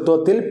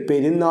നേതൃത്വത്തിൽ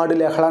പെരിനാട്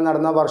ലഹള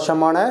നടന്ന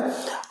വർഷമാണ്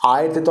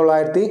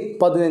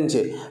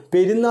 1915.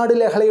 പെരിനാട്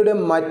ലഹളയുടെ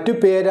മറ്റു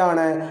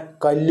പേരാണ്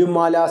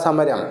കല്ലുമാല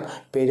സമരം.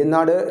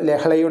 പെരിനാട്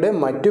ലഹളയുടെ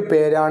മറ്റു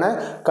പേരാണ്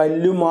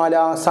കല്ലുമാല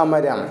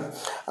സമരം.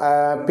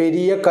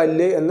 പെരിയ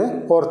കല്ല് എന്ന്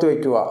ഓർത്തു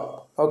വയ്ക്കുക.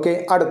 ഓക്കെ,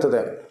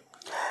 അടുത്തത്.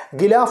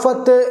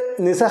 ഖിലാഫത്ത്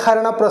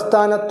നിസ്സഹരണ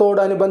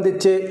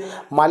പ്രസ്ഥാനത്തോടനുബന്ധിച്ച്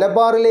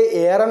മലബാറിലെ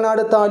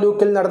ഏറനാട്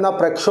താലൂക്കിൽ നടന്ന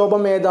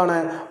പ്രക്ഷോഭം ഏതാണ്?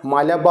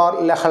 മലബാർ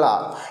ലഹള.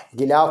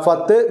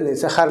 ഖിലാഫത്ത്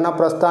നിസ്സഹരണ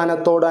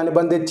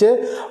പ്രസ്ഥാനത്തോടനുബന്ധിച്ച്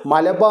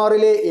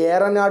മലബാറിലെ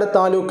ഏറനാട്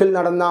താലൂക്കിൽ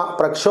നടന്ന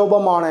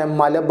പ്രക്ഷോഭമാണ്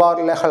മലബാർ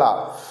ലഹള.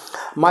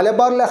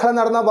 മലബാർ ലഹള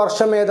നടന്ന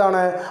വർഷം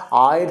ഏതാണ്?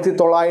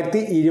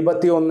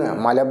 1921.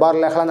 മലബാർ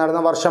ലഹള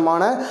നടന്ന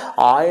വർഷമാണ്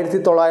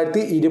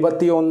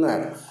 1921.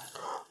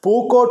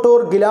 പൂക്കോട്ടൂർ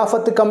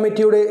ഖിലാഫത്ത്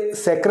കമ്മിറ്റിയുടെ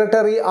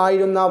സെക്രട്ടറി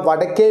ആയിരുന്ന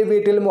വടക്കേ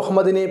വീട്ടിൽ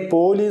മുഹമ്മദിനെ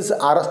പോലീസ്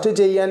അറസ്റ്റ്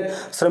ചെയ്യാൻ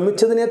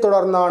ശ്രമിച്ചതിനെ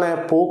തുടർന്നാണ്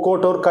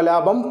പൂക്കോട്ടൂർ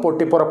കലാപം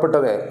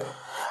പൊട്ടിപ്പുറപ്പെട്ടത്.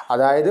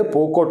 അതായത്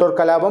പൂക്കോട്ടൂർ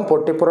കലാപം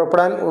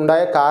പൊട്ടിപ്പുറപ്പെടാൻ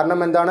ഉണ്ടായ കാരണം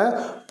എന്താണ്?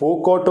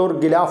 പൂക്കോട്ടൂർ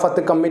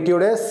ഖിലാഫത്ത്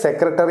കമ്മിറ്റിയുടെ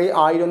സെക്രട്ടറി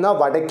ആയിരുന്ന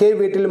വടക്കേ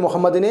വീട്ടിൽ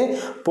മുഹമ്മദിനെ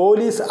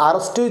പോലീസ്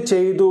അറസ്റ്റ്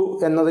ചെയ്തു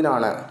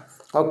എന്നതിനാണ്.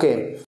 ഓക്കെ,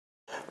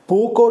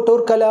 പൂക്കോട്ടൂർ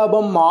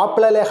കലാപം,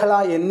 മാപ്പിള ലഹള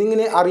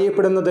എന്നിങ്ങനെ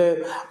അറിയപ്പെടുന്നത്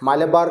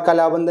മലബാർ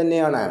കലാപം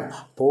തന്നെയാണ്.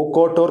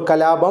 പൂക്കോട്ടൂർ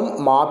കലാപം,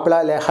 മാപ്പിള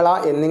ലഹള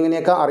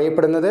എന്നിങ്ങനെയൊക്കെ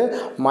അറിയപ്പെടുന്നത്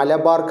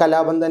മലബാർ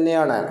കലാപം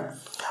തന്നെയാണ്.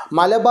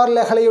 മലബാർ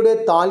ലഹളയുടെ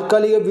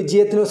താൽക്കാലിക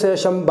വിജയത്തിനു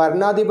ശേഷം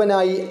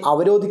ഭരണാധിപനായി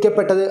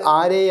അവരോധിക്കപ്പെട്ടത്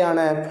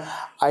ആരെയാണ്?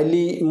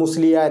 അലി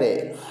മുസ്ലിയാരെ.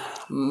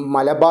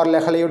 മലബാർ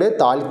ലഹളയുടെ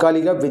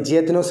താൽക്കാലിക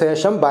വിജയത്തിനു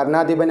ശേഷം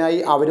ഭരണാധിപനായി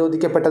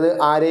അവരോധിക്കപ്പെട്ടത്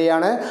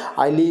ആരെയാണ്?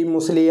 അലി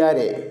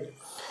മുസ്ലിയാരെ.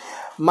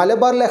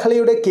 മലബാർ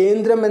ലഹളയുടെ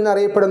കേന്ദ്രം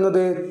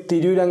എന്നറിയപ്പെടുന്നത്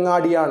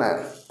തിരൂരങ്ങാടിയാണ്.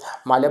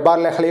 മലബാർ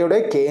ലഹളയുടെ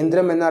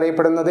കേന്ദ്രം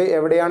എന്നറിയപ്പെടുന്നത്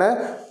എവിടെയാണ്?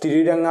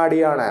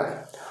 തിരൂരങ്ങാടിയാണ്.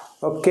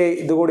 ഓക്കെ,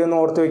 ഇതുകൂടി ഒന്ന്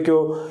ഓർത്ത് വയ്ക്കൂ.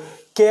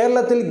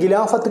 കേരളത്തിൽ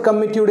ഖിലാഫത്ത്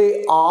കമ്മിറ്റിയുടെ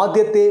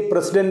ആദ്യത്തെ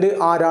പ്രസിഡന്റ്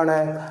ആരാണ്?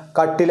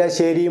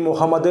 കട്ടിലശ്ശേരി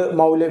മുഹമ്മദ്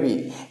മൗലവി.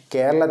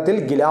 കേരളത്തിൽ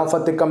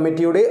ഖിലാഫത്ത്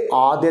കമ്മിറ്റിയുടെ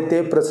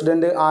ആദ്യത്തെ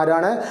പ്രസിഡന്റ്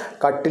ആരാണ്?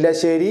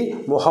 കട്ടിലശ്ശേരി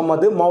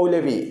മുഹമ്മദ്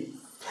മൗലവി.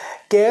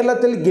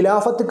 കേരളത്തിൽ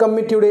ഖിലാഫത്ത്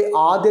കമ്മിറ്റിയുടെ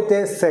ആദ്യത്തെ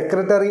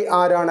സെക്രട്ടറി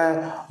ആരാണ്?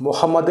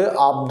 മുഹമ്മദ്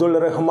അബ്ദുൾ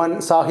റഹ്മാൻ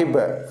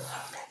സാഹിബ്.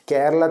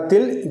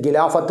 കേരളത്തിൽ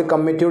ഖിലാഫത്ത്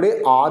കമ്മിറ്റിയുടെ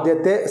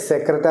ആദ്യത്തെ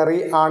സെക്രട്ടറി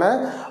ആണ്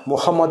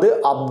മുഹമ്മദ്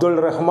അബ്ദുൾ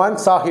റഹ്മാൻ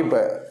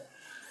സാഹിബ്.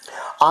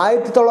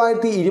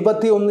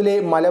 1921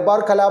 മലബാർ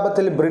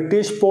കലാപത്തിൽ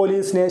ബ്രിട്ടീഷ്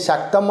പോലീസിനെ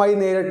ശക്തമായി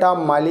നേരിട്ട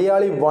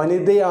മലയാളി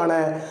വനിതയാണ്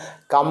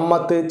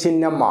കമ്മത്ത്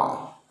ചിന്നമ്മ.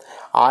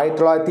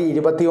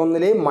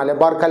 1921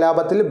 മലബാർ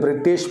കലാപത്തിൽ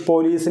ബ്രിട്ടീഷ്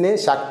പോലീസിനെ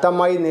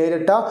ശക്തമായി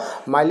നേരിട്ട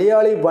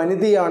മലയാളി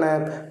വനിതയാണ്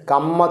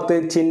കമ്മത്ത്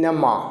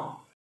ചിന്നമ്മ.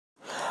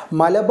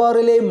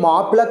 മലബാറിലെ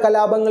മാപ്പിള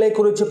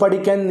കലാപങ്ങളെക്കുറിച്ച്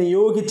പഠിക്കാൻ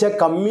നിയോഗിച്ച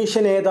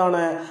കമ്മീഷൻ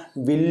ഏതാണ്?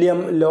 William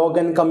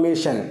Logan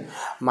commission.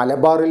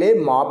 മലബാറിലെ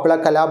മാപ്പിള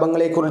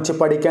കലാപങ്ങളെക്കുറിച്ച്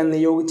പഠിക്കാൻ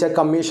നിയോഗിച്ച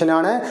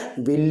കമ്മീഷനാണ്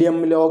വില്യം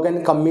ലോഗൻ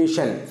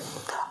കമ്മീഷൻ.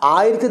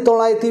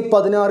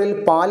 1916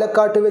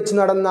 പാലക്കാട്ട് വെച്ച്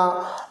നടന്ന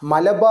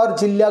മലബാർ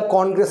ജില്ലാ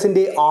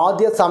കോൺഗ്രസിൻ്റെ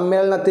ആദ്യ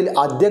സമ്മേളനത്തിൽ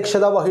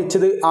അധ്യക്ഷത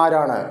വഹിച്ചത്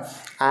ആരാണ്?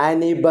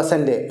 Annie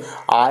Besant.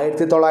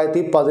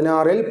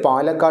 1916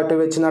 പാലക്കാട്ട്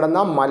വെച്ച് നടന്ന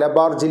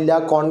മലബാർ ജില്ലാ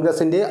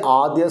കോൺഗ്രസിൻ്റെ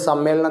ആദ്യ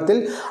സമ്മേളനത്തിൽ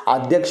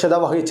അധ്യക്ഷത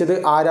വഹിച്ചത്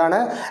ആരാണ്?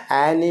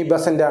 ആനി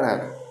ബസന്റ് ആണ്.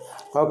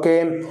 ഓക്കെ.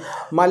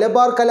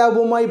 മലബാർ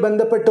കലാപവുമായി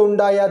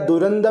ബന്ധപ്പെട്ടുണ്ടായ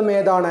ദുരന്തം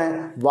ഏതാണ്?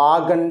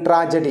 Wagon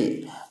tragedy.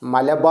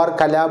 മലബാർ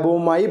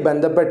കലാപവുമായി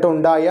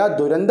ബന്ധപ്പെട്ടുണ്ടായ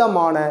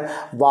ദുരന്തമാണ്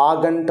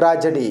വാഗൺ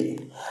ട്രാജഡി.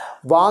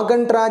 വാഗൺ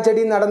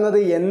ട്രാജഡി നടന്നത്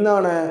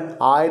എന്നാണ്?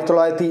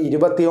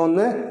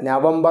 1921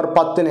 നവംബർ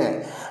 10.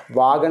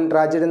 വാഗൺ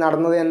ട്രാജഡി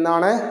നടന്നത്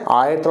എന്നാണ്?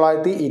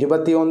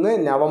 1921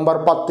 നവംബർ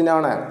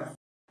 10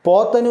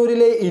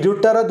 പോത്തന്നൂരിലെ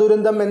ഇരുട്ടറ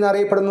ദുരന്തം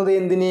എന്നറിയപ്പെടുന്നത്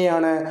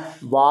എന്തിനെയാണ്?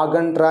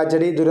 Wagon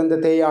tragedy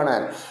ദുരന്തത്തെയാണ്.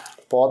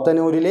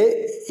 പോത്തന്നൂരിലെ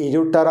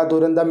ഇരുട്ടറ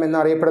ദുരന്തം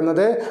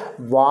എന്നറിയപ്പെടുന്നത്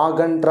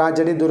വാഗൺ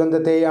ട്രാജഡി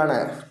ദുരന്തത്തെയാണ്.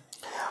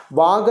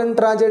 വാഗൺ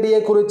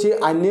ട്രാജഡിയെക്കുറിച്ച്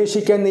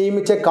അന്വേഷിക്കാൻ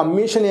നിയമിച്ച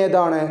കമ്മീഷൻ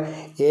ഏതാണ്?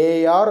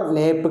 AR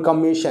Knapp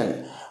commission.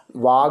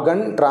 വാഗൺ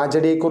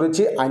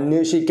ട്രാജഡിയെക്കുറിച്ച്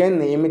അന്വേഷിക്കാൻ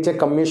നിയമിച്ച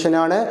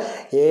കമ്മീഷനാണ്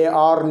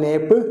AR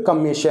Knapp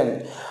commission.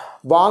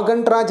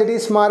 Wagon tragedy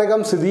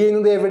സ്മാരകം സ്ഥിതി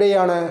ചെയ്യുന്നത്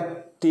എവിടെയാണ്?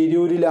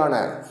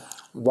 തിരൂരിലാണ്.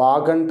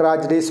 വാഗൺ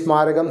ട്രാജഡി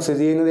സ്മാരകം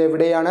സ്ഥിതി ചെയ്യുന്നത്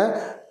എവിടെയാണ്?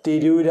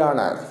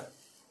 തിരൂരാണ്.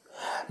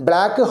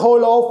 ബ്ലാക്ക്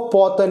ഹോൾ ഓഫ്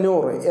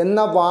പോത്തന്നൂർ എന്ന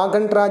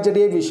വാഗൺ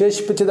ട്രാജഡിയെ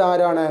വിശേഷിപ്പിച്ചത്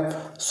ആരാണ്?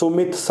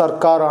 സുമിത്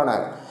സർക്കാരാണ്.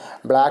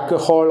 ബ്ലാക്ക്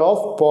ഹോൾ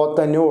ഓഫ്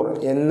പോത്തന്നൂർ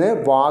എന്ന്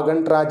വാഗൺ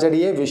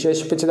ട്രാജഡിയെ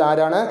വിശേഷിപ്പിച്ചത്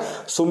ആരാണ്?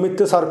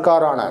 സുമിത്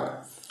സർക്കാരാണ്.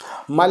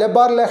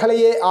 മലബാർ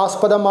ലഹളയെ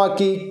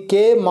ആസ്പദമാക്കി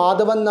കെ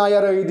മാധവൻ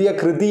നായർ എഴുതിയ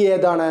കൃതി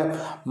ഏതാണ്?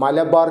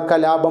 മലബാർ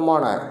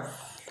കലാപമാണ്.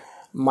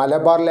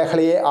 മലബാർ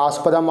ലഹളയെ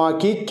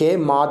ആസ്പദമാക്കി കെ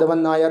മാധവൻ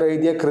നായർ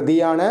എഴുതിയ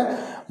കൃതിയാണ്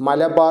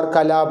മലബാർ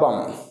കലാപം.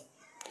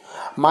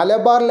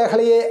 മലബാർ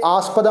ലഹളയെ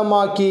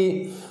ആസ്പദമാക്കി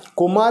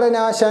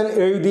കുമാരനാശാൻ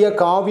എഴുതിയ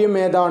കാവ്യം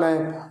ഏതാണ്?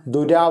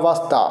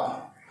 ദുരാവസ്ഥ.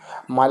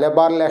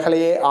 മലബാർ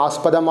ലഹളയെ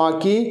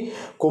ആസ്പദമാക്കി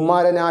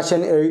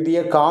കുമാരനാശാൻ എഴുതിയ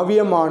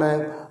കാവ്യമാണ്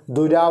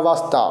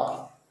ദുരാവസ്ഥ.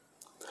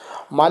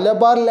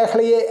 മലബാർ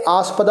ലഹളയെ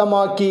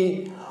ആസ്പദമാക്കി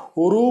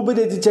ഉറൂബ്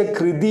രചിച്ച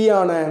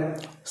കൃതിയാണ്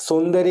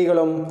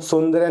സുന്ദരികളും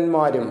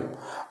സുന്ദരന്മാരും.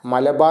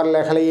 മലബാർ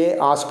ലഹളയെ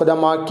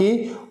ആസ്പദമാക്കി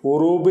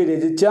ഉറൂബ്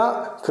രചിച്ച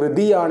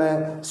കൃതിയാണ്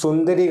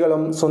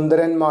സുന്ദരികളും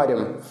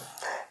സുന്ദരന്മാരും.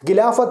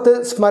 ഖിലാഫത്ത്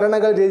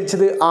സ്മരണകൾ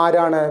രചിച്ചത്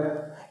ആരാണ്?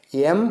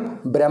 M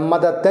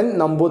ബ്രഹ്മദത്തൻ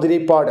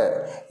നമ്പൂതിരിപ്പാട്.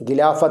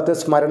 ഖിലാഫത്ത്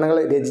സ്മരണകൾ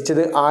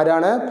രചിച്ചത്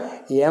ആരാണ്?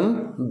 M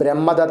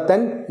ബ്രഹ്മദത്തൻ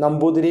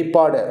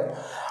നമ്പൂതിരിപ്പാട്.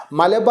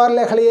 മലബാർ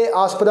ലഹളയെ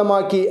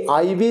ആസ്പദമാക്കി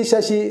IV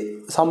ശശി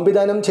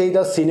സംവിധാനം ചെയ്ത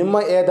സിനിമ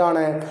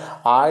ഏതാണ്?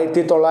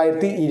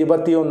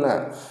 1921.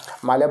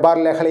 മലബാർ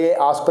ലഹളയെ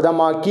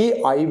ആസ്പദമാക്കി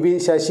IV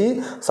ശശി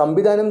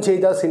സംവിധാനം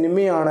ചെയ്ത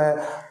സിനിമയാണ്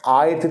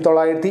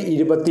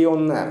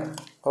 1921.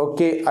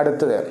 ഓക്കെ.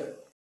 അടുത്തത്,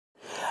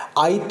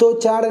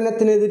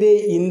 അയിത്തോച്ചാടനത്തിനെതിരെ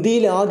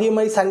ഇന്ത്യയിൽ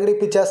ആദ്യമായി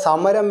സംഘടിപ്പിച്ച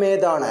സമരം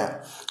ഏതാണ്?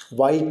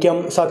 വൈക്കം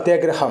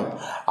സത്യാഗ്രഹം.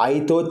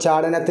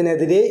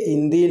 അയിത്തോച്ചാടനത്തിനെതിരെ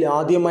ഇന്ത്യയിൽ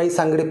ആദ്യമായി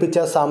സംഘടിപ്പിച്ച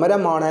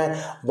സമരമാണ്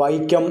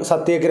വൈക്കം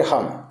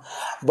സത്യാഗ്രഹം.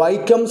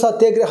 വൈക്കം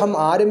സത്യാഗ്രഹം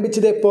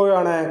ആരംഭിച്ചത്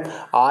എപ്പോഴാണ്?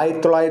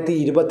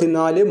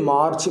 1924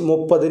 മാർച്ച്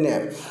 30.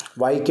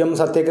 വൈക്കം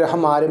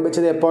സത്യാഗ്രഹം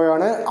ആരംഭിച്ചത്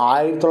എപ്പോഴാണ്?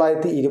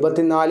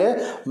 1924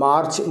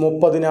 മാർച്ച്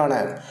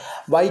 30.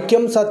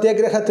 വൈക്കം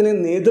സത്യാഗ്രഹത്തിന്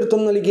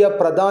നേതൃത്വം നൽകിയ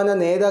പ്രധാന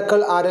നേതാക്കൾ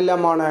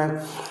ആരെല്ലാമാണ്?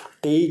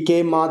 TK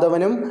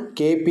മാധവനും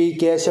KP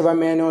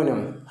കേശവമേനോനും.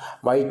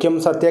 വൈക്കം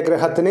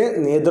സത്യാഗ്രഹത്തിന്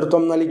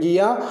നേതൃത്വം നൽകിയ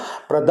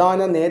പ്രധാന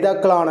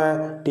നേതാക്കളാണ്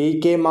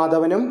TK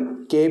മാധവനും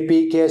KP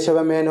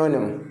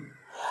കേശവമേനോനും.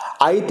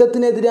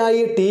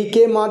 അയിത്തത്തിനെതിരായി TK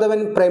മാധവൻ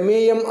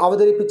പ്രമേയം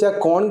അവതരിപ്പിച്ച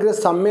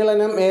കോൺഗ്രസ്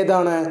സമ്മേളനം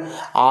ഏതാണ്?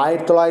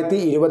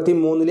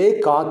 1923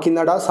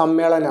 കാക്കിനട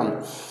സമ്മേളനം.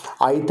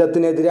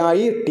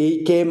 അയിത്തത്തിനെതിരായി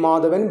TK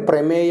മാധവൻ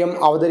പ്രമേയം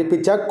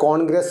അവതരിപ്പിച്ച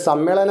കോൺഗ്രസ്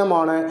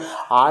സമ്മേളനമാണ്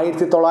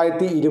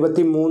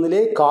 1923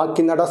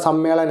 കാക്കിനട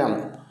സമ്മേളനം.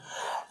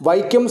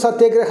 വൈക്കം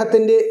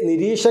സത്യാഗ്രഹത്തിൻ്റെ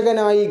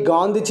നിരീക്ഷകനായി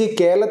ഗാന്ധിജി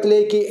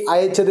കേരളത്തിലേക്ക്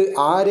അയച്ചത്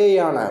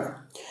ആരെയാണ്?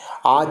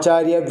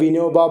 ആചാര്യ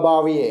വിനോബ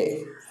ഭാവെയെ.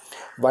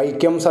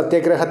 വൈക്കം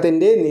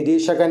സത്യാഗ്രഹത്തിൻ്റെ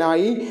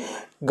നിരീക്ഷകനായി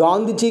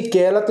ഗാന്ധിജി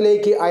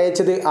കേരളത്തിലേക്ക്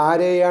അയച്ചത്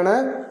ആരെയാണ്?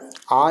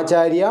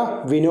 ആചാര്യ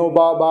വിനോബ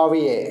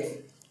ഭാവെയെ.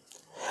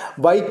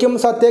 വൈക്കം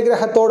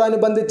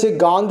സത്യാഗ്രഹത്തോടനുബന്ധിച്ച്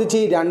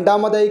ഗാന്ധിജി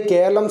രണ്ടാമതായി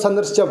കേരളം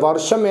സന്ദർശിച്ച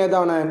വർഷം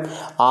ഏതാണ്?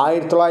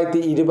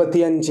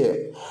 1925.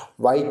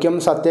 വൈക്കം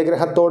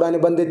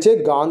സത്യാഗ്രഹത്തോടനുബന്ധിച്ച്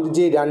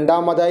ഗാന്ധിജി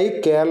രണ്ടാമതായി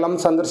കേരളം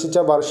സന്ദർശിച്ച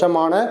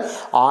വർഷമാണ്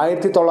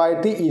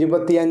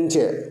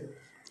 1925.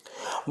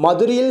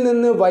 മധുരയിൽ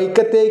നിന്ന്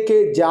വൈക്കത്തേക്ക്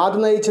ജാഥ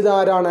നയിച്ചത്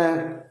ആരാണ്?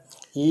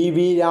 EV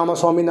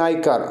രാമസ്വാമി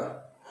നായ്ക്കർ.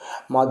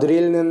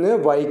 മധുരയിൽ നിന്ന്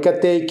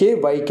വൈക്കത്തേക്ക്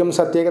വൈക്കം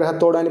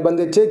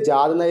സത്യാഗ്രഹത്തോടനുബന്ധിച്ച്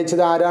ജാഥ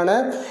നയിച്ചത് ആരാണ്?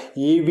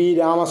 EV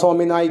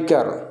രാമസ്വാമി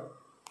നായ്ക്കർ.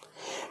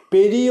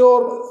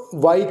 പെരിയോർ,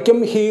 വൈക്കം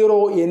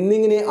ഹീറോ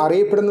എന്നിങ്ങനെ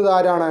അറിയപ്പെടുന്നത്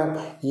ആരാണ്?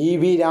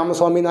 EV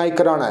രാമസ്വാമി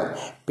നായ്ക്കറാണ്.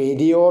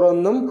 പെരിയോർ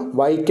എന്നും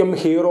വൈക്കം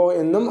ഹീറോ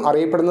എന്നും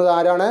അറിയപ്പെടുന്നത്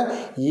ആരാണ്?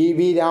 EV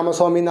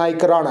രാമസ്വാമി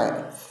നായ്ക്കറാണ്.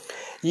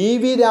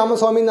 EV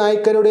രാമസ്വാമി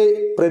നായ്ക്കരുടെ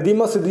പ്രതിമ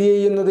സ്ഥിതി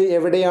ചെയ്യുന്നത്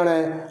എവിടെയാണ്?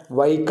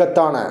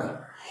 വൈക്കത്താണ്.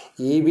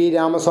 EV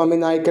രാമസ്വാമി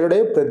നായ്ക്കരുടെ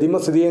പ്രതിമ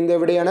സ്ഥിതി ചെയ്യുന്നത്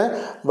എവിടെയാണ്?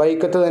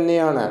 വൈക്കത്ത്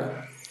തന്നെയാണ്.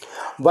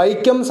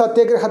 വൈക്കം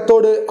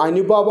സത്യാഗ്രഹത്തോട്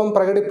അനുഭാവം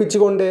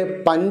പ്രകടിപ്പിച്ചുകൊണ്ട്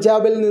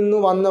പഞ്ചാബിൽ നിന്ന്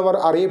വന്നവർ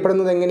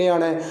അറിയപ്പെടുന്നത്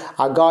എങ്ങനെയാണ്?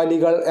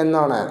 അകാലികൾ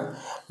എന്നാണ്.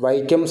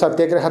 വൈക്കം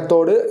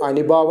സത്യാഗ്രഹത്തോട്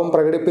അനുഭാവം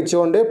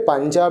പ്രകടിപ്പിച്ചുകൊണ്ട്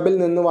പഞ്ചാബിൽ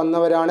നിന്ന്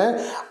വന്നവരാണ്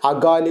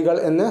അകാലികൾ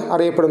എന്ന്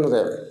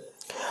അറിയപ്പെടുന്നത്.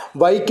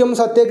 വൈക്കം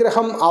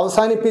സത്യാഗ്രഹം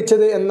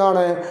അവസാനിപ്പിച്ചത്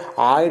എന്നാണ്?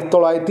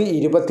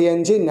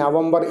 1925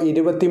 നവംബർ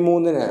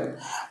 23.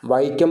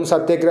 വൈക്കം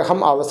സത്യാഗ്രഹം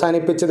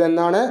അവസാനിപ്പിച്ചത്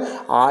എന്നാണ്?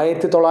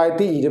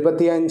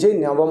 1925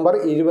 നവംബർ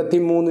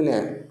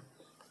 23.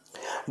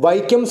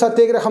 വൈക്കം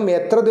സത്യാഗ്രഹം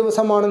എത്ര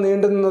ദിവസമാണ്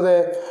നീണ്ടുനിന്നത്?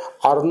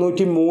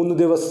 603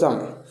 ദിവസം.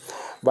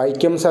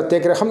 വൈക്കം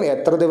സത്യാഗ്രഹം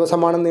എത്ര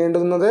ദിവസമാണ്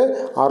നീണ്ടുനിന്നത്?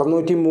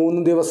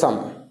 603 ദിവസം.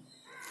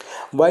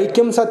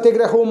 വൈക്കം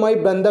സത്യാഗ്രഹവുമായി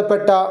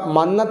ബന്ധപ്പെട്ട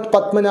മന്നത്ത്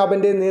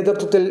പത്മനാഭൻ്റെ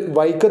നേതൃത്വത്തിൽ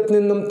വൈക്കത്ത്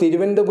നിന്നും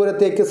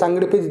തിരുവനന്തപുരത്തേക്ക്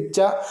സംഘടിപ്പിച്ച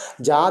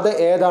ജാഥ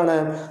ഏതാണ്?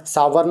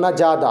 സവർണ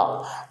ജാഥ.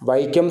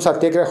 വൈക്കം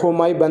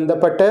സത്യാഗ്രഹവുമായി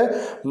ബന്ധപ്പെട്ട്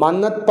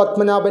മന്നത്ത്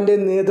പത്മനാഭൻ്റെ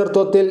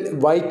നേതൃത്വത്തിൽ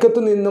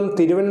വൈക്കത്ത് നിന്നും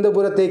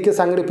തിരുവനന്തപുരത്തേക്ക്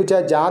സംഘടിപ്പിച്ച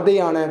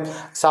ജാഥയാണ്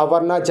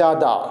സവർണ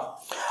ജാഥ.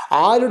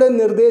 ആരുടെ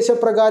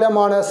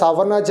നിർദ്ദേശപ്രകാരമാണ്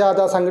സവർണ ജാഥ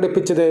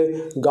സംഘടിപ്പിച്ചത്?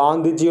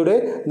 ഗാന്ധിജിയുടെ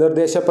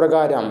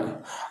നിർദ്ദേശപ്രകാരം.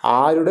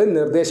 ആരുടെ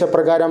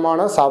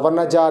നിർദ്ദേശപ്രകാരമാണ്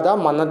സവർണ ജാഥ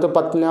മന്നത്ത്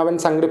പത്മനാഭൻ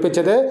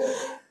സംഘടിപ്പിച്ചത്?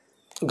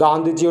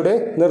 ഗാന്ധിജിയുടെ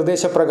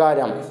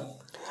നിർദ്ദേശപ്രകാരം.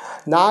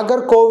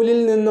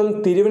 നാഗർകോവിലിൽ നിന്നും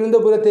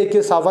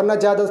തിരുവനന്തപുരത്തേക്ക് സവർണ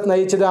ജാഥ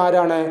നയിച്ചത്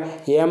ആരാണ്?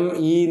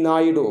 M.E.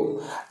 നായിഡു.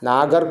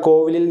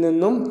 നാഗർകോവിലിൽ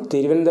നിന്നും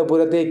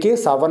തിരുവനന്തപുരത്തേക്ക്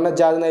സവർണ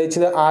ജാഥ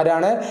നയിച്ചത്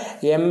ആരാണ്?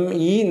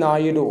 M.E.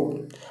 നായിഡു.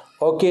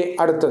 ഓക്കെ,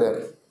 അടുത്തത്.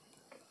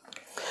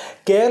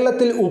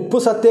 കേരളത്തിൽ ഉപ്പ്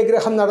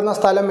സത്യാഗ്രഹം നടന്ന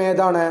സ്ഥലം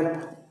ഏതാണ്?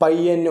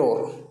 പയ്യന്നൂർ.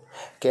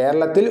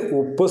 കേരളത്തിൽ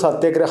ഉപ്പ്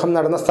സത്യാഗ്രഹം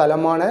നടന്ന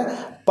സ്ഥലമാണ്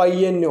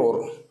പയ്യന്നൂർ.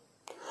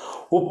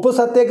 ഉപ്പ്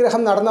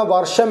സത്യാഗ്രഹം നടന്ന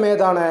വർഷം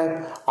ഏതാണ്?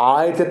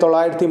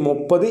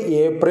 1930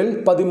 ഏപ്രിൽ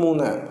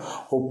 13.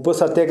 ഉപ്പ്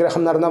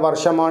സത്യാഗ്രഹം നടന്ന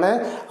വർഷമാണ്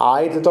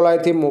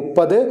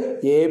 1930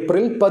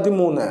 ഏപ്രിൽ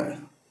 13.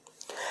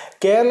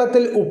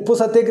 കേരളത്തിൽ ഉപ്പ്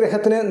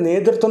സത്യാഗ്രഹത്തിന്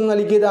നേതൃത്വം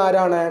നൽകിയത്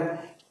ആരാണ്?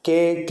 K.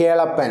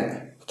 കേളപ്പൻ.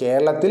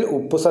 കേരളത്തിൽ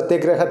ഉപ്പ്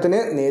സത്യാഗ്രഹത്തിന്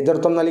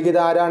നേതൃത്വം നൽകിയത്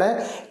ആരാണ്?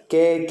 K.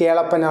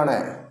 കേളപ്പനാണ്.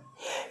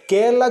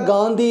 കേരള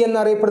ഗാന്ധി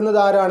എന്നറിയപ്പെടുന്നത്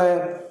ആരാണ്?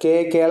 K.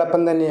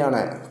 കേളപ്പൻ തന്നെയാണ്.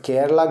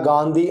 കേരള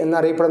ഗാന്ധി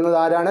എന്നറിയപ്പെടുന്നത്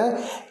ആരാണ്?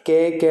 K.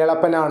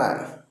 കേളപ്പനാണ്.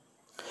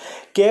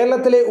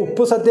 കേരളത്തിലെ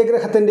ഉപ്പ്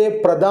സത്യാഗ്രഹത്തിൻ്റെ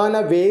പ്രധാന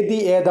വേദി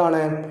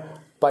ഏതാണ്?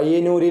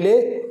 പയ്യന്നൂരിലെ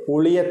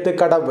ഉളിയത്ത്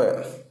കടവ്.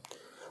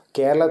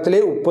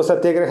 കേരളത്തിലെ ഉപ്പ്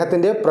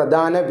സത്യാഗ്രഹത്തിൻ്റെ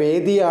പ്രധാന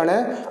വേദിയാണ്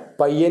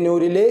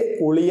പയ്യന്നൂരിലെ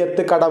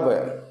ഉളിയത്ത് കടവ്.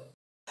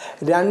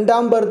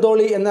 രണ്ടാം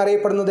ബർദോളി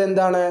എന്നറിയപ്പെടുന്നത്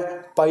എന്താണ്?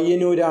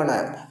 പയ്യന്നൂരാണ്.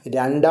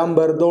 രണ്ടാം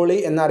ബർദോളി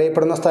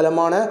എന്നറിയപ്പെടുന്ന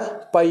സ്ഥലമാണ്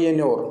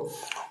പയ്യന്നൂർ.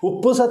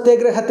 ഉപ്പു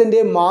സത്യാഗ്രഹത്തിൻ്റെ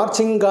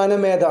മാർച്ചിങ്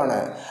ഗാനം ഏതാണ്?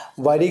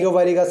 വരിക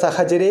വരിക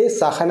സഹചരെ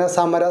സഹന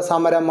സമര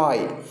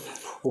സമരമായി.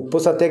 ഉപ്പു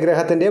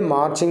സത്യാഗ്രഹത്തിൻ്റെ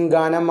മാർച്ചിങ്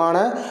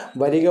ഗാനമാണ്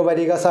വരിക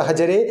വരിക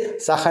സഹചരെ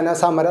സഹന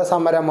സമര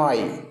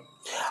സമരമായി.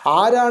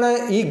 ആരാണ്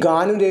ഈ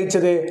ഗാനം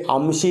രചിച്ചത്?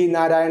 അംശി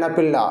നാരായണ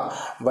പിള്ള.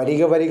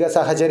 വരിക വരിക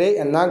സഹചരെ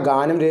എന്ന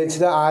ഗാനം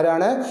രചിച്ചത്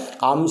ആരാണ്?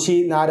 അംശി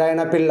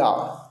നാരായണ പിള്ള.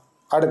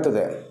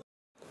 അടുത്തത്.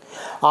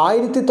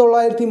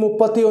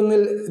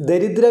 1931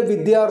 ദരിദ്ര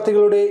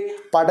വിദ്യാർത്ഥികളുടെ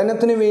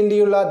പഠനത്തിനു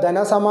വേണ്ടിയുള്ള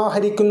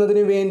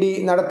ധനസമാഹരിക്കുന്നതിന് വേണ്ടി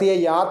നടത്തിയ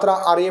യാത്ര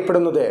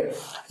അറിയപ്പെടുന്നത്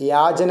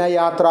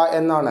യാചനയാത്ര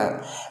എന്നാണ്.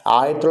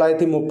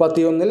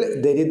 1931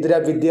 ദരിദ്ര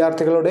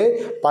വിദ്യാർത്ഥികളുടെ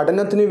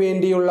പഠനത്തിനു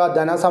വേണ്ടിയുള്ള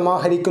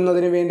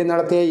ധനസമാഹരിക്കുന്നതിന് വേണ്ടി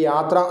നടത്തിയ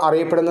യാത്ര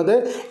അറിയപ്പെടുന്നത്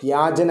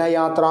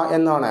യാചനയാത്ര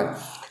എന്നാണ്.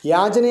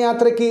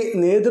 യാചനയാത്രയ്ക്ക്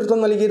നേതൃത്വം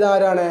നൽകിയത്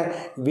ആരാണ്?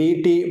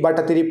 VT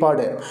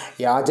ഭട്ടതിരിപ്പാട്.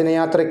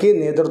 യാചനയാത്രയ്ക്ക്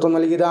നേതൃത്വം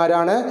നൽകിയത്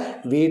ആരാണ്?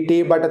 VT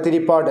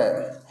ഭട്ടതിരിപ്പാട്.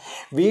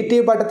 VT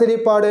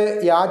ഭട്ടതിരിപ്പാട്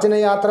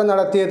യാചനയാത്ര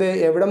നടത്തിയത്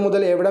എവിടം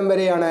മുതൽ എവിടം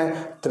വരെയാണ്?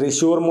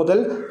 തൃശ്ശൂർ മുതൽ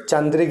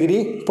ചന്ദ്രഗിരി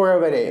പുഴ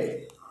വരെ.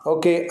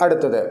 ഓക്കെ,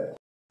 അടുത്തത്.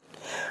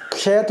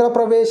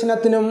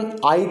 ക്ഷേത്രപ്രവേശനത്തിനും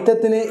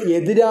ഐത്തത്തിന്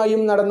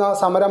എതിരായും നടന്ന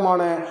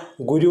സമരമാണ്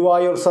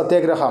ഗുരുവായൂർ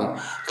സത്യാഗ്രഹം.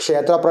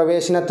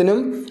 ക്ഷേത്രപ്രവേശനത്തിനും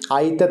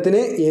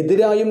ഐത്തത്തിന്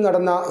എതിരായും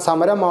നടന്ന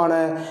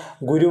സമരമാണ്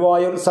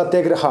ഗുരുവായൂർ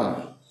സത്യാഗ്രഹം.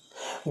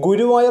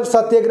 ഗുരുവായൂർ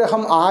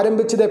സത്യാഗ്രഹം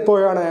ആരംഭിച്ചത്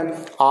എപ്പോഴാണ്?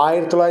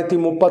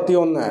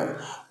 1931.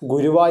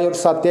 ഗുരുവായൂർ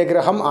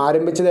സത്യാഗ്രഹം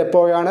ആരംഭിച്ചത്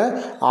എപ്പോഴാണ്?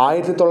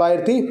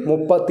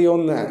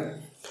 1931.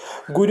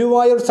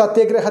 ഗുരുവായൂർ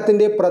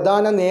സത്യാഗ്രഹത്തിൻ്റെ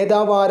പ്രധാന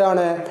നേതാവ്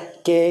ആരാണ്?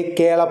 K.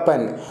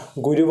 കേളപ്പൻ.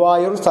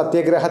 ഗുരുവായൂർ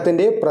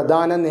സത്യാഗ്രഹത്തിൻ്റെ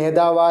പ്രധാന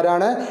നേതാവ്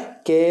ആരാണ്?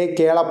 K.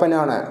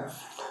 കേളപ്പനാണ്.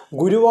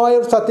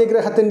 ഗുരുവായൂർ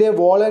സത്യാഗ്രഹത്തിൻ്റെ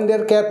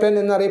വോളണ്ടിയർ ക്യാപ്റ്റൻ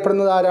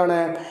എന്നറിയപ്പെടുന്നത് ആരാണ്?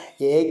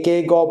 AK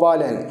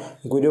Gopalan.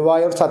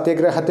 Guruvayur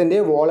സത്യാഗ്രഹത്തിൻ്റെ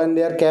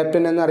volunteer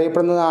captain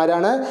എന്നറിയപ്പെടുന്നത്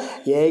ആരാണ്?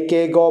 AK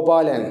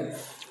ഗോപാലൻ.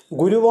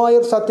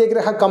 ഗുരുവായൂർ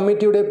സത്യാഗ്രഹ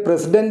കമ്മിറ്റിയുടെ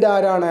പ്രസിഡന്റ്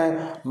ആരാണ്?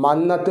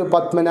 മന്നത്ത്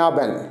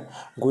പത്മനാഭൻ.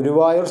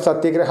 ഗുരുവായൂർ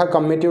സത്യാഗ്രഹ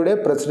കമ്മിറ്റിയുടെ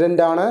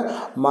പ്രസിഡന്റാണ്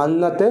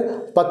മന്നത്ത്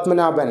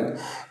പത്മനാഭൻ.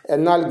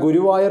 എന്നാൽ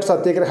ഗുരുവായൂർ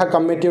സത്യാഗ്രഹ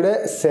കമ്മിറ്റിയുടെ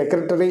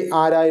സെക്രട്ടറി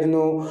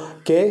ആരായിരുന്നു?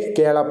 K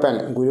കേളപ്പൻ.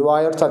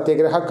 ഗുരുവായൂർ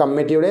സത്യാഗ്രഹ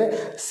കമ്മിറ്റിയുടെ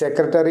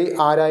സെക്രട്ടറി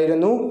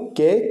ആരായിരുന്നു?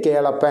 K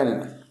കേളപ്പൻ.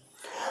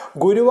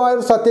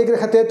 ഗുരുവായൂർ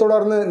സത്യാഗ്രഹത്തെ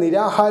തുടർന്ന്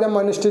നിരാഹാരം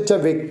അനുഷ്ഠിച്ച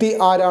വ്യക്തി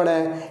ആരാണ്?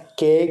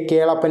 K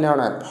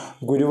കേളപ്പനാണ്.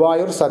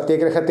 ഗുരുവായൂർ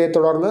സത്യാഗ്രഹത്തെ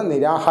തുടർന്ന്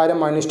നിരാഹാരം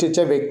അനുഷ്ഠിച്ച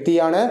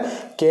വ്യക്തിയാണ്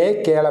K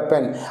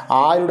കേളപ്പൻ.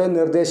 ആരുടെ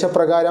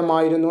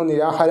നിർദ്ദേശപ്രകാരമായിരുന്നു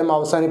നിരാഹാരം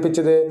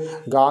അവസാനിപ്പിച്ചത്?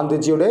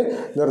 ഗാന്ധിജിയുടെ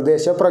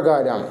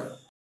നിർദ്ദേശപ്രകാരം.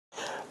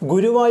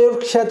 ഗുരുവായൂർ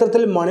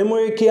ക്ഷേത്രത്തിൽ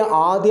മണിമുഴക്കിയ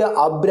ആദ്യ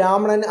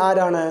അബ്രാഹ്മണൻ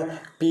ആരാണ്?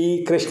 P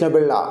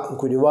കൃഷ്ണപിള്ള.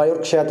 ഗുരുവായൂർ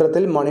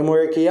ക്ഷേത്രത്തിൽ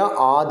മണിമുഴക്കിയ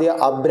ആദ്യ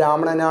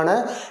അബ്രാഹ്മണനാണ്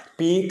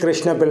P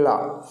കൃഷ്ണപിള്ള.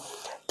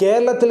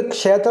 കേരളത്തിൽ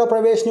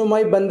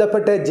ക്ഷേത്രപ്രവേശനവുമായി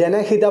ബന്ധപ്പെട്ട്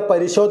ജനഹിത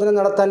പരിശോധന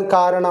നടത്താൻ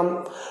കാരണം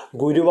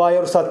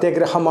ഗുരുവായൂർ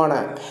സത്യാഗ്രഹമാണ്.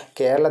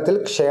 കേരളത്തിൽ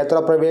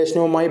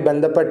ക്ഷേത്രപ്രവേശനവുമായി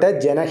ബന്ധപ്പെട്ട്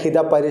ജനഹിത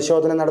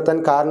പരിശോധന നടത്താൻ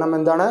കാരണം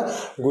എന്താണ്?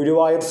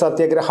 ഗുരുവായൂർ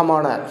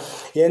സത്യാഗ്രഹമാണ്.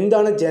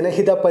 എന്താണ്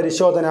ജനഹിത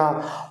പരിശോധന?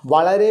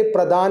 വളരെ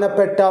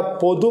പ്രധാനപ്പെട്ട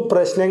പൊതു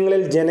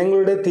പ്രശ്നങ്ങളിൽ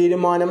ജനങ്ങളുടെ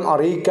തീരുമാനം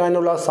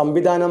അറിയിക്കാനുള്ള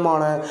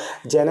സംവിധാനമാണ്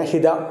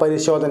ജനഹിത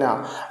പരിശോധന.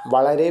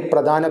 വളരെ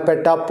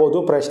പ്രധാനപ്പെട്ട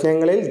പൊതു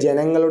പ്രശ്നങ്ങളിൽ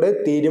ജനങ്ങളുടെ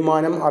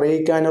തീരുമാനം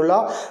അറിയിക്കാനുള്ള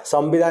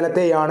സംവിധാനത്തെയാണ്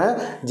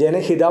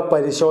ജനഹിത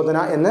പരിശോധന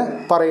എന്ന്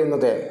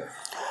പറയുന്നത്.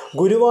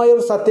 ഗുരുവായൂർ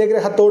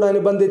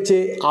സത്യാഗ്രഹത്തോടനുബന്ധിച്ച്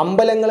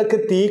അമ്പലങ്ങൾക്ക്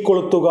തീ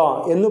കൊളുത്തുക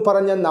എന്ന്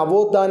പറഞ്ഞ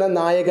നവോത്ഥാന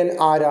നായകൻ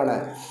ആരാണ്?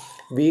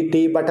 VT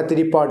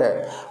ഭട്ടതിരിപ്പാട്.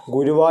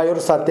 ഗുരുവായൂർ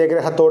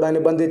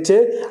സത്യാഗ്രഹത്തോടനുബന്ധിച്ച്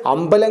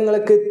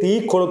അമ്പലങ്ങൾക്ക് തീ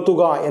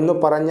കൊളുത്തുക എന്ന്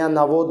പറഞ്ഞ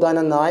നവോത്ഥാന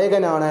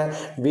നായകനാണ്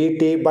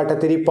VT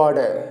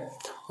ഭട്ടതിരിപ്പാട്.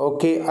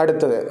 ഓക്കെ,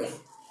 അടുത്തത്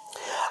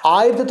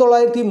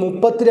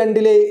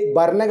 1932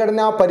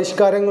 ഭരണഘടനാ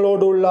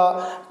പരിഷ്കാരങ്ങളോടുള്ള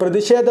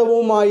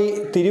പ്രതിഷേധവുമായി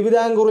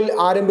തിരുവിതാംകൂറിൽ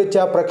ആരംഭിച്ച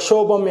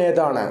പ്രക്ഷോഭം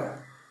ഏതാണ്?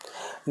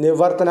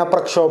 നിവർത്തന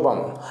പ്രക്ഷോഭം.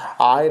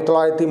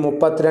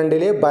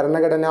 1932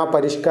 ഭരണഘടനാ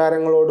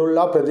പരിഷ്കാരങ്ങളോടുള്ള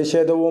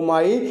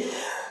പ്രതിഷേധവുമായി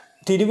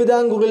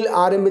തിരുവിതാംകൂറിൽ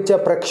ആരംഭിച്ച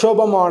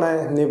പ്രക്ഷോഭമാണ്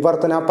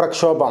നിവർത്തന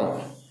പ്രക്ഷോഭം.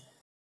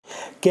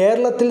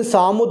 കേരളത്തിൽ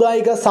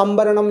സാമുദായിക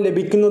സംവരണം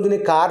ലഭിക്കുന്നതിന്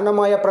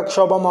കാരണമായ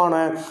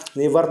പ്രക്ഷോഭമാണ്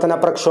നിവർത്തന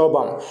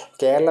പ്രക്ഷോഭം.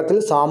 കേരളത്തിൽ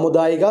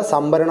സാമുദായിക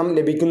സംവരണം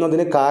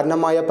ലഭിക്കുന്നതിന്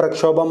കാരണമായ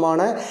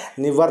പ്രക്ഷോഭമാണ്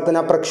നിവർത്തന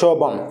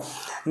പ്രക്ഷോഭം.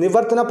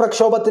 നിവർത്തന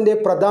പ്രക്ഷോഭത്തിൻ്റെ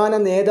പ്രധാന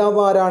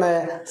നേതാവ് ആരാണ്?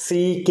 C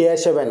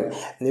കേശവൻ.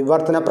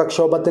 നിവർത്തന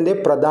പ്രക്ഷോഭത്തിൻ്റെ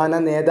പ്രധാന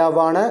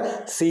നേതാവാണ്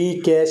C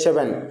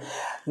കേശവൻ.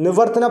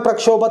 നിവർത്തന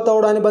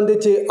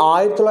പ്രക്ഷോഭത്തോടനുബന്ധിച്ച്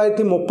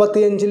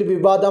 1935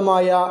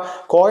 വിവാദമായ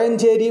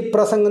കോഴഞ്ചേരി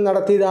പ്രസംഗം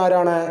നടത്തിയത്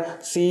ആരാണ്?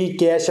 C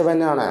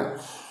കേശവനാണ്.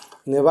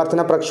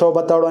 നിവർത്തന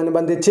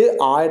പ്രക്ഷോഭത്തോടനുബന്ധിച്ച്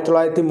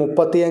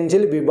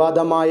 1935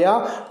 വിവാദമായ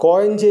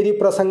കോഴഞ്ചേരി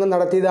പ്രസംഗം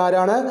നടത്തിയത്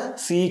ആരാണ്?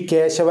 C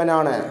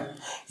കേശവനാണ്.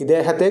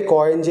 ഇദ്ദേഹത്തെ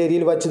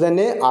കോഴഞ്ചേരിയിൽ വച്ച്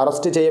തന്നെ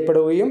അറസ്റ്റ്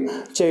ചെയ്യപ്പെടുകയും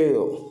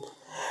ചെയ്തു.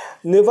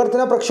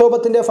 നിവർത്തന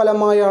പ്രക്ഷോഭത്തിൻ്റെ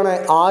ഫലമായാണ്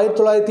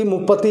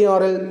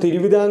 1936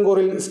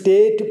 തിരുവിതാംകൂറിൽ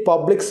സ്റ്റേറ്റ്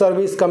പബ്ലിക്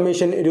സർവീസ്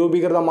കമ്മീഷൻ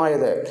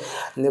രൂപീകൃതമായത്.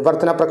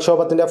 നിവർത്തന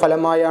പ്രക്ഷോഭത്തിൻ്റെ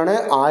ഫലമായാണ്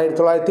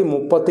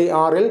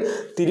 1936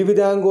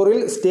 തിരുവിതാംകൂറിൽ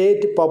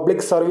സ്റ്റേറ്റ്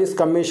പബ്ലിക് സർവീസ്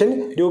കമ്മീഷൻ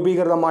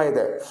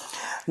രൂപീകൃതമായത്.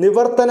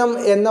 നിവർത്തനം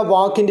എന്ന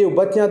വാക്കിൻ്റെ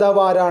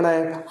ഉപജ്ഞാതാവ് ആരാണ്?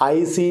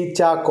 IC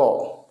ചാക്കോ.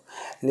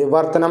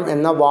 നിവർത്തനം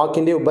എന്ന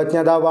വാക്കിൻ്റെ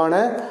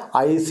ഉപജ്ഞാതാവാണ്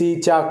IC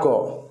ചാക്കോ.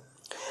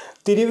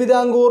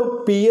 തിരുവിതാംകൂർ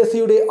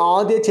PSCയുടെ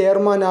ആദ്യ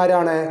ചെയർമാൻ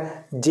ആരാണ്?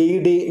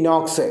 GD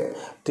Knox.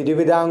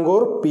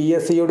 തിരുവിതാംകൂർ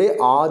PSCയുടെ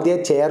ആദ്യ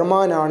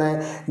ചെയർമാനാണ്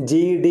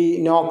GD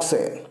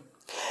നോക്സ്.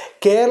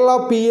 കേരള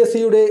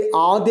PSCയുടെ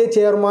ആദ്യ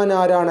ചെയർമാൻ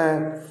ആരാണ്?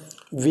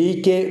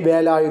 VK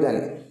വേലായുധൻ.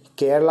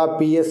 കേരള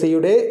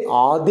PSCയുടെ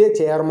ആദ്യ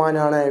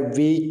ചെയർമാനാണ്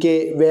VK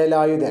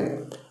വേലായുധൻ.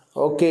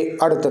 ഓക്കെ,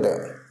 അടുത്തത്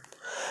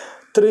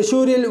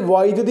തൃശ്ശൂരിൽ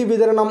വൈദ്യുതി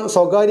വിതരണം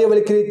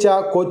സ്വകാര്യവൽക്കരിച്ച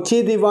കൊച്ചി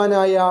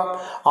ദിവാനായ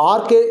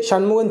RK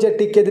ഷൺമുഖം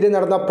ചെട്ടിക്കെതിരെ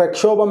നടന്ന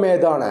പ്രക്ഷോഭം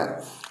ഏതാണ്?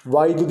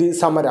 വൈദ്യുതി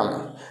സമരം.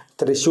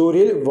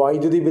 തൃശ്ശൂരിൽ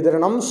വൈദ്യുതി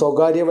വിതരണം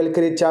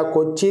സ്വകാര്യവൽക്കരിച്ച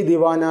കൊച്ചി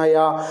ദിവാനായ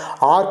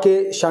RK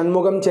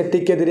ഷൺമുഖം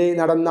ചെട്ടിക്കെതിരെ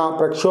നടന്ന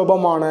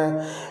പ്രക്ഷോഭമാണ്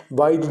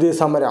വൈദ്യുതി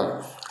സമരം.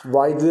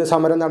 വൈദ്യുതി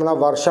സമരം നടന്ന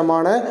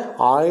വർഷമാണ്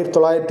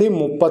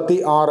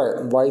 1936.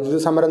 വൈദ്യുതി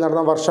സമരം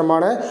നടന്ന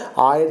വർഷമാണ്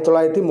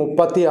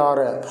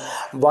 1936.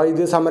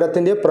 വൈദ്യുതി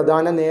സമരത്തിൻ്റെ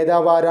പ്രധാന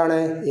നേതാവ് ആരാണ്?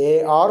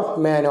 AR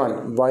മേനോൻ.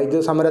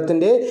 വൈദ്യുതി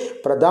സമരത്തിൻ്റെ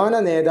പ്രധാന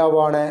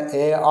നേതാവാണ്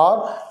AR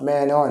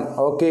മേനോൻ.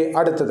 ഓക്കെ,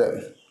 അടുത്തത്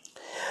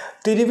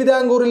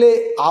തിരുവിതാംകൂറിലെ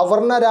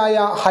അവർണരായ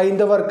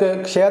ഹൈന്ദവർക്ക്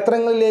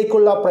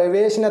ക്ഷേത്രങ്ങളിലേക്കുള്ള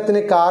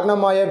പ്രവേശനത്തിന്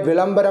കാരണമായ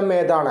വിളംബരം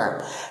ഏതാണ്?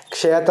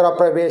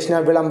 ക്ഷേത്രപ്രവേശന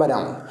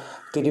വിളംബരം.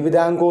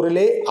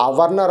 തിരുവിതാംകൂറിലെ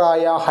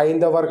അവർണരായ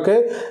ഹൈന്ദവർക്ക്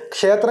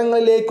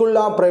ക്ഷേത്രങ്ങളിലേക്കുള്ള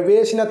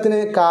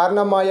പ്രവേശനത്തിന്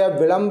കാരണമായ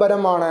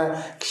വിളംബരമാണ്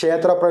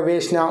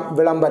ക്ഷേത്രപ്രവേശന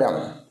വിളംബരം.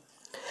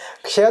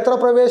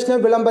 ക്ഷേത്രപ്രവേശന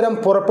വിളംബരം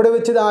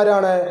പുറപ്പെടുവിച്ചത്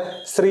ആരാണ്?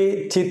 ശ്രീ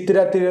ചിത്തിര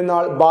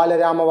തിരുനാൾ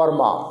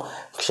ബാലരാമവർമ്മ.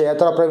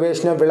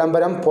 ക്ഷേത്രപ്രവേശന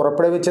വിളംബരം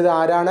പുറപ്പെടുവിച്ചത്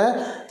ആരാണ്?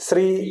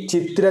 ശ്രീ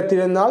ചിത്തിര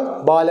തിരുനാൾ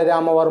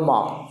ബാലരാമവർമ്മ.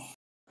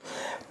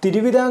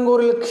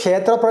 തിരുവിതാംകൂറിൽ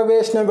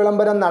ക്ഷേത്രപ്രവേശന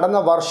വിളംബരം നടന്ന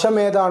വർഷം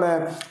ഏതാണ്?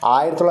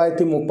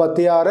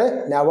 1936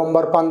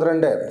 നവംബർ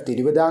 12.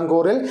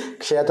 തിരുവിതാംകൂറിൽ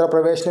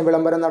ക്ഷേത്രപ്രവേശന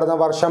വിളംബരം നടന്ന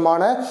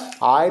വർഷമാണ്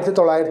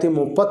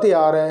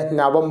 1936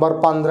 നവംബർ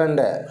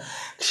 12.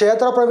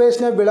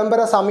 ക്ഷേത്രപ്രവേശന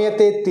വിളംബര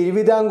സമയത്തെ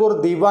തിരുവിതാംകൂർ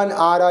ദിവാൻ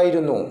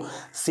ആരായിരുന്നു?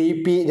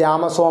 CP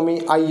രാമസ്വാമി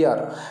അയ്യർ.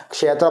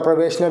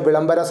 ക്ഷേത്രപ്രവേശന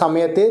വിളംബര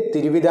സമയത്തെ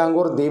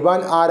തിരുവിതാംകൂർ ദിവാൻ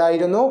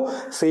ആരായിരുന്നു?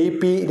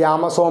 CP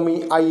രാമസ്വാമി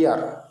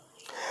അയ്യർ.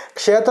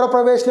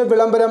 ക്ഷേത്രപ്രവേശന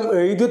വിളംബരം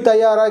എഴുതി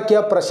തയ്യാറാക്കിയ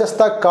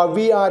പ്രശസ്ത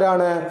കവി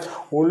ആരാണ്?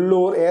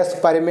 ഉള്ളൂർ S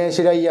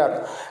പരമേശ്വരയ്യർ.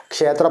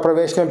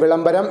 ക്ഷേത്രപ്രവേശന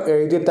വിളംബരം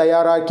എഴുതി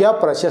തയ്യാറാക്കിയ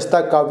പ്രശസ്ത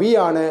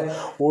കവിയാണ്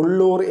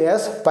ഉള്ളൂർ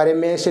S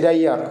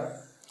പരമേശ്വരയ്യർ.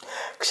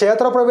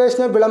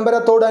 ക്ഷേത്രപ്രവേശന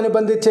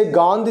വിളംബരത്തോടനുബന്ധിച്ച്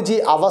ഗാന്ധിജി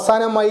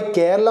അവസാനമായി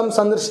കേരളം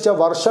സന്ദർശിച്ച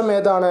വർഷം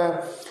ഏതാണ്?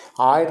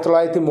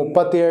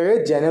 1937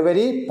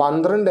 ജനുവരി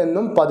 12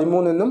 എന്നും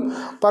 13 എന്നും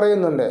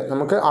പറയുന്നുണ്ട്.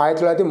 നമുക്ക്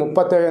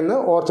 1937 എന്ന്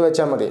ഓർത്തു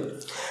വെച്ചാൽ മതി.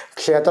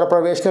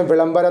 ക്ഷേത്രപ്രവേശന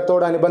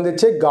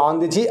വിളംബരത്തോടനുബന്ധിച്ച്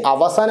ഗാന്ധിജി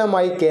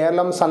അവസാനമായി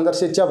കേരളം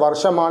സന്ദർശിച്ച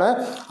വർഷമാണ്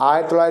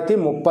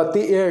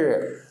 1937.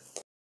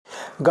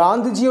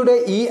 ഗാന്ധിജിയുടെ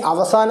ഈ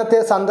അവസാനത്തെ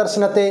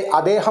സന്ദർശനത്തെ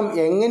അദ്ദേഹം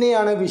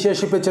എങ്ങനെയാണ്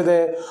വിശേഷിപ്പിച്ചത്?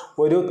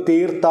 ഒരു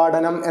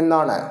തീർത്ഥാടനം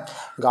എന്നാണ്.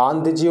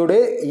 ഗാന്ധിജിയുടെ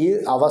ഈ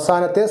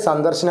അവസാനത്തെ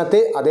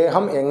സന്ദർശനത്തെ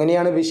അദ്ദേഹം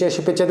എങ്ങനെയാണ്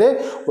വിശേഷിപ്പിച്ചത്?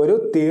 ഒരു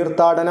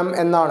തീർത്ഥാടനം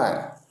എന്നാണ്.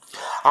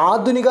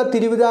 ആധുനിക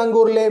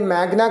തിരുവിതാംകൂറിലെ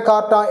മാഗ്ന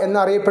കാർട്ട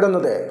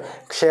എന്നറിയപ്പെടുന്നത്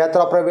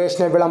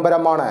ക്ഷേത്രപ്രവേശന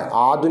വിളംബരമാണ്.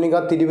 ആധുനിക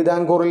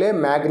തിരുവിതാംകൂറിലെ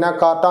മാഗ്ന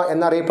കാർട്ട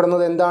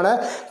എന്നറിയപ്പെടുന്നത് എന്താണ്?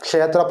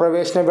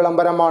 ക്ഷേത്രപ്രവേശന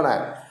വിളംബരമാണ്.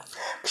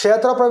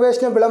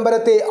 ക്ഷേത്രപ്രവേശന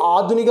വിളംബരത്തെ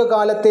ആധുനിക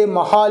കാലത്തെ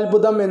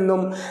മഹാത്ഭുതം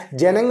എന്നും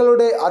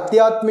ജനങ്ങളുടെ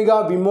ആധ്യാത്മിക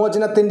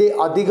വിമോചനത്തിൻ്റെ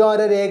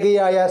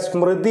അധികാരരേഖയായ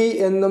സ്മൃതി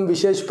എന്നും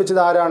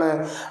വിശേഷിപ്പിച്ചത് ആരാണ്?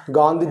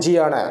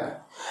 ഗാന്ധിജിയാണ്.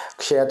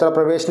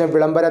 ക്ഷേത്രപ്രവേശന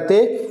വിളംബരത്തെ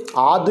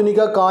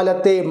ആധുനിക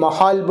കാലത്തെ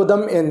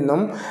മഹാത്ഭുതം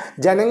എന്നും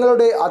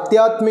ജനങ്ങളുടെ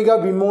ആധ്യാത്മിക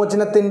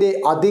വിമോചനത്തിൻ്റെ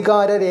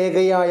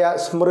അധികാരരേഖയായ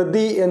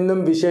സ്മൃതി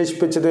എന്നും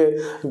വിശേഷിപ്പിച്ചത്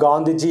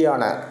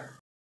ഗാന്ധിജിയാണ്.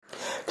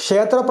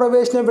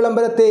 ക്ഷേത്രപ്രവേശന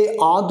വിളംബരത്തെ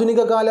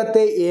ആധുനിക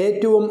കാലത്തെ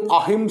ഏറ്റവും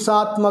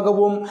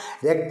അഹിംസാത്മകവും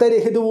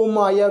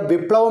രക്തരഹിതവുമായ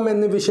വിപ്ലവം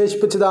എന്ന്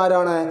വിശേഷിപ്പിച്ചത്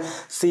ആരാണ്?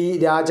 C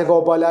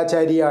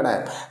രാജഗോപാലാചാരിയാണ്.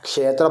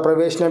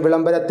 ക്ഷേത്രപ്രവേശന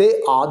വിളംബരത്തെ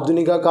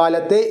ആധുനിക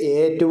കാലത്തെ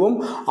ഏറ്റവും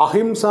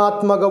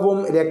അഹിംസാത്മകവും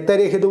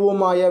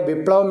രക്തരഹിതവുമായ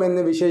വിപ്ലവം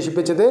എന്ന്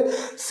വിശേഷിപ്പിച്ചത്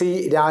C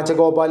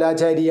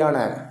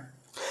രാജഗോപാലാചാരിയാണ്.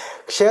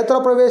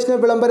 ക്ഷേത്രപ്രവേശന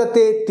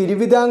വിളംബരത്തെ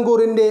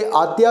തിരുവിതാംകൂറിൻ്റെ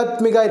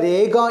ആധ്യാത്മിക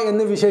രേഖ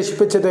എന്ന്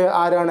വിശേഷിപ്പിച്ചത്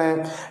ആരാണ്?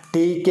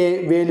 TK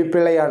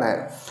വേലുപ്പിള്ളയാണ്.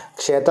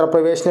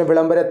 ക്ഷേത്രപ്രവേശന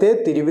വിളംബരത്തെ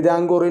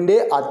തിരുവിതാംകൂറിൻ്റെ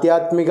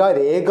ആധ്യാത്മിക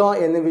രേഖ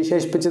എന്ന്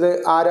വിശേഷിപ്പിച്ചത്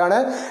ആരാണ്?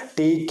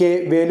 TK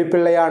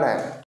വേലുപ്പിള്ളയാണ്.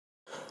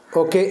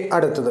 ഓക്കെ,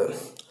 അടുത്തത്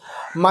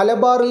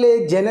മലബാറിലെ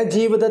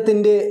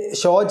ജനജീവിതത്തിൻ്റെ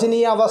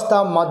ശോചനീയാവസ്ഥ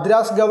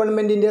മദ്രാസ്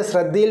ഗവൺമെൻറ്റിൻ്റെ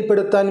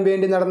ശ്രദ്ധയിൽപ്പെടുത്താൻ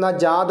വേണ്ടി നടന്ന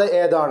ജാഥ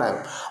ഏതാണ്?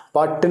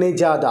 പട്ടിണി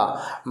ജാഥ.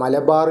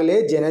 മലബാറിലെ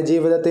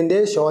ജനജീവിതത്തിൻ്റെ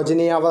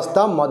ശോചനീയാവസ്ഥ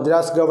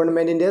മദ്രാസ്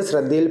ഗവൺമെൻറ്റിൻ്റെ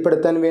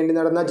ശ്രദ്ധയിൽപ്പെടുത്താൻ വേണ്ടി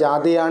നടന്ന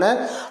ജാഥയാണ്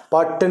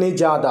പട്ടിണി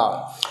ജാഥ.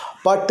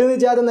 പട്ടിണി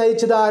ജാഥ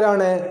നയിച്ചത്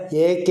ആരാണ്?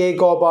 AK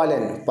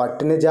ഗോപാലൻ.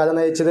 പട്ടിണി ജാഥ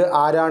നയിച്ചത്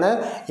ആരാണ്?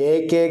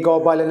 AK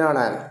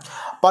ഗോപാലനാണ്.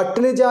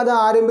 പട്ടിണി ജാഥ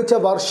ആരംഭിച്ച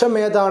വർഷം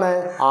ഏതാണ്?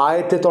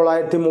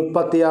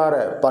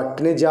 1936.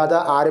 പട്ടിണി ജാഥ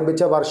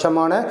ആരംഭിച്ച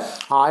വർഷമാണ്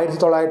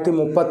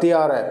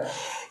 1936.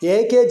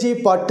 AKG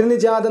പട്ടിണി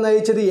ജാഥ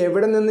നയിച്ചത്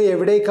എവിടെ നിന്ന്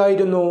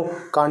എവിടേക്കായിരുന്നു?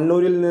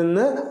 കണ്ണൂരിൽ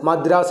നിന്ന്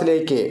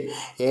മദ്രാസിലേക്ക്.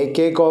 AK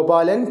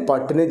ഗോപാലൻ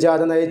പട്ടിണി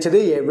ജാഥ നയിച്ചത്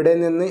എവിടെ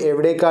നിന്ന്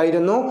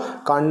എവിടേക്കായിരുന്നു?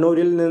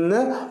 കണ്ണൂരിൽ നിന്ന്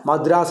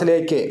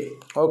മദ്രാസിലേക്ക്.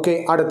 ഓക്കെ,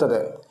 അടുത്തത്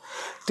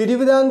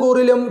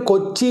തിരുവിതാംകൂറിലും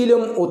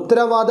കൊച്ചിയിലും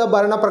ഉത്തരവാദ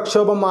ഭരണ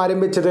പ്രക്ഷോഭം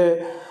ആരംഭിച്ചത്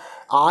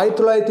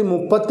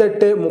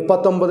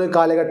 1938-39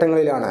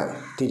 കാലഘട്ടങ്ങളിലാണ്.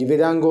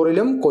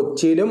 തിരുവിതാംകൂറിലും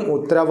കൊച്ചിയിലും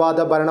ഉത്തരവാദ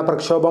ഭരണ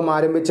പ്രക്ഷോഭം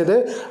ആരംഭിച്ചത്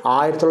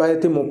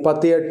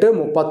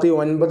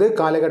 1938-39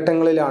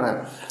 കാലഘട്ടങ്ങളിലാണ്.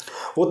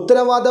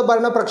 ഉത്തരവാദ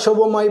ഭരണ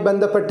പ്രക്ഷോഭവുമായി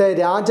ബന്ധപ്പെട്ട്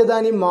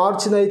രാജധാനി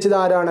മാർച്ച് നയിച്ചത്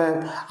ആരാണ്?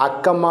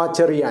 അക്കമ്മ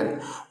ചെറിയാൻ.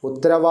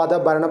 ഉത്തരവാദ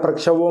ഭരണ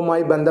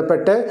പ്രക്ഷോഭവുമായി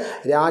ബന്ധപ്പെട്ട്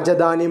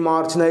രാജധാനി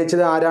മാർച്ച്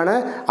നയിച്ചത് ആരാണ്?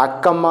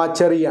 അക്കമ്മ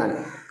ചെറിയാൻ.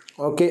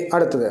 ഓക്കെ,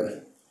 അടുത്തത്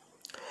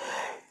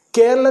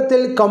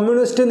കേരളത്തിൽ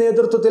കമ്മ്യൂണിസ്റ്റ്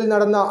നേതൃത്വത്തിൽ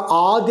നടന്ന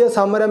ആദ്യ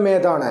സമരം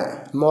ഏതാണ്?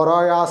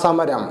 മൊറാഴ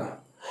സമരം.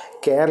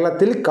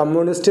 കേരളത്തിൽ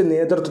കമ്മ്യൂണിസ്റ്റ്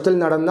നേതൃത്വത്തിൽ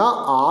നടന്ന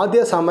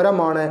ആദ്യ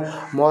സമരമാണ്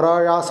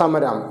മൊറാഴ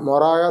സമരം.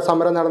 മൊറാഴ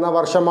സമരം നടന്ന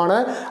വർഷമാണ്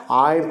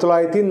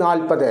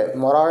 1940.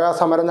 മൊറാഴ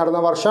സമരം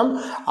നടന്ന വർഷം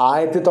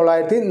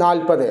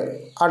 1940.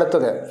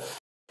 അടുത്തത്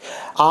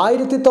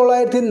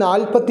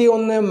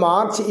 1941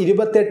 മാർച്ച്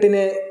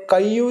 28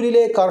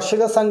 കയ്യൂരിലെ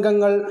കർഷക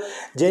സംഘങ്ങൾ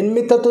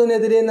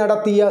ജന്മിത്തത്തിനെതിരെ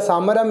നടത്തിയ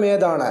സമരം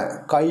ഏതാണ്?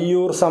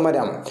 കയ്യൂർ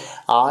സമരം.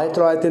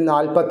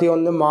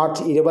 1941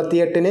 മാർച്ച്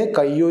 28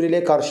 കയ്യൂരിലെ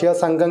കർഷക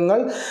സംഘങ്ങൾ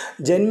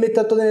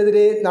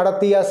ജന്മിത്തത്തിനെതിരെ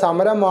നടത്തിയ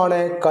സമരമാണ്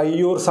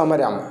കയ്യൂർ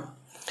സമരം.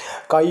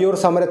 കയ്യൂർ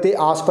സമരത്തെ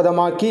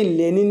ആസ്പദമാക്കി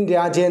ലെനിൻ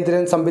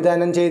രാജേന്ദ്രൻ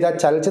സംവിധാനം ചെയ്ത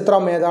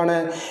ചലച്ചിത്രം ഏതാണ്?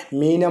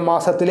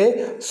 മീനമാസത്തിലെ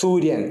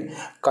സൂര്യൻ.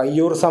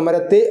 കയ്യൂർ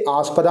സമരത്തെ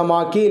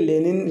ആസ്പദമാക്കി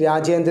ലെനിൻ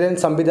രാജേന്ദ്രൻ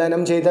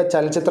സംവിധാനം ചെയ്ത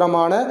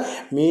ചലച്ചിത്രമാണ്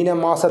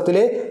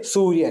മീനമാസത്തിലെ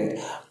സൂര്യൻ.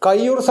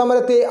 കയ്യൂർ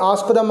സമരത്തെ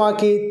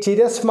ആസ്പദമാക്കി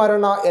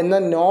ചിരസ്മരണ എന്ന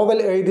നോവൽ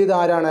എഴുതിയത്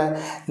ആരാണ്?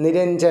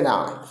 നിരഞ്ജന.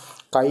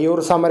 കയ്യൂർ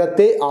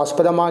സമരത്തെ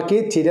ആസ്പദമാക്കി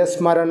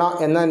ചിരസ്മരണ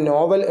എന്ന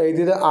നോവൽ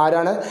എഴുതിയത്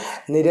ആരാണ്?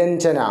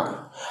 നിരഞ്ജന.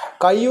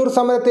 കയ്യൂർ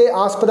സമരത്തെ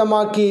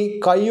ആസ്പദമാക്കി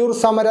കയ്യൂർ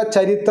സമര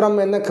ചരിത്രം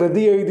എന്ന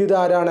കൃതി എഴുതിയത്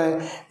ആരാണ്?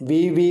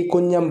 വി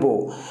കുഞ്ഞമ്പു.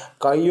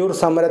 കയ്യൂർ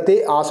സമരത്തെ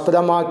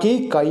ആസ്പദമാക്കി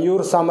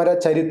കയ്യൂർ സമര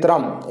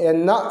ചരിത്രം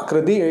എന്ന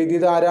കൃതി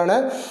എഴുതിയത് ആരാണ്?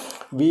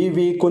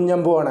 വി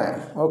കുഞ്ഞമ്പു ആണ്.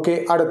 ഓക്കെ,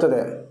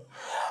 അടുത്തത്.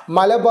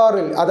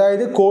 മലബാറിൽ,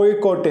 അതായത്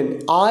കോഴിക്കോട്ടിൽ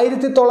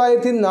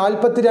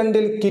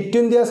 1942 ക്വിറ്റ്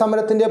ഇന്ത്യ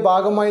സമരത്തിൻ്റെ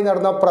ഭാഗമായി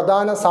നടന്ന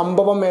പ്രധാന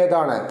സംഭവം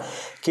ഏതാണ്?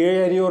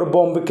 Keezhariyur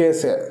bomb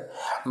case.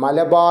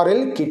 മലബാറിൽ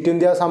ക്വിറ്റ്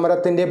ഇന്ത്യ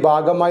സമരത്തിൻ്റെ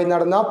ഭാഗമായി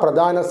നടന്ന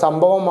പ്രധാന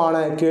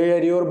സംഭവമാണ്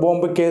Keezhariyur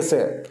bomb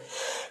case.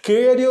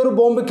 Keezhariyur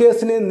bomb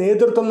കേസിന്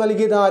നേതൃത്വം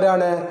നൽകിയത്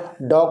ആരാണ്?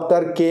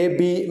 Doctor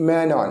KB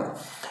Menon.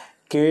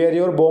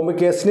 Keezhariyur bomb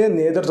കേസിന്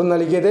നേതൃത്വം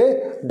നൽകിയത്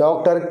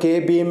ഡോക്ടർ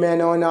KB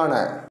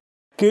മേനോനാണ്.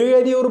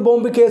 കീഴരിയൂർ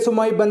ബോംബ്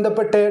കേസുമായി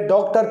ബന്ധപ്പെട്ട്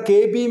ഡോക്ടർ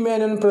KB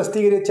മേനോൻ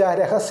പ്രസിദ്ധീകരിച്ച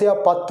രഹസ്യ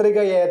പത്രിക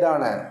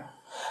ഏതാണ്?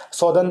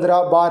 സ്വതന്ത്ര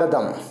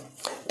ഭാരതം.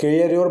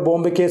 കീഴരിയൂർ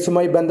ബോംബ്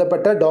കേസുമായി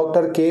ബന്ധപ്പെട്ട്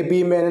ഡോക്ടർ KB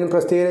മേനോൻ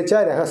പ്രസിദ്ധീകരിച്ച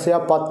രഹസ്യ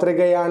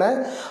പത്രികയാണ്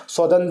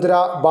സ്വതന്ത്ര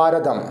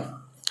ഭാരതം.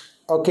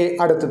 ഓക്കെ,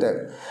 അടുത്തത്.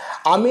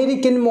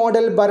 അമേരിക്കൻ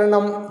മോഡൽ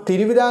ഭരണം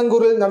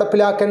തിരുവിതാംകൂറിൽ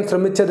നടപ്പിലാക്കാൻ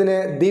ശ്രമിച്ചതിന്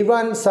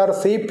ദിവാൻ സർ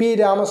CP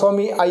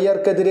രാമസ്വാമി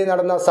അയ്യർക്കെതിരെ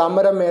നടന്ന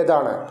സമരം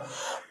ഏതാണ്?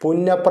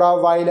 പുന്നപ്ര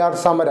വയലാർ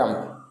സമരം.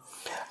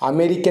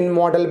 അമേരിക്കൻ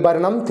മോഡൽ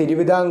ഭരണം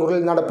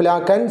തിരുവിതാംകൂറിൽ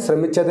നടപ്പിലാക്കാൻ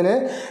ശ്രമിച്ചതിന്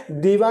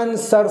ദിവാൻ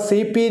സർ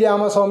CP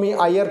രാമസ്വാമി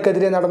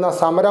അയ്യർക്കെതിരെ നടന്ന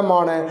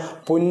സമരമാണ്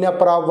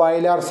പുന്നപ്ര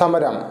വയലാർ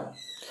സമരം.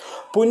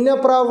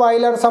 പുന്നപ്ര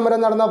വയലാർ സമരം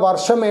നടന്ന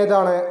വർഷം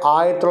ഏതാണ്?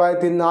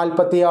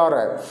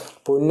 1946.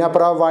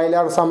 പുന്നപ്ര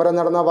വയലാർ സമരം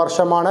നടന്ന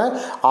വർഷമാണ്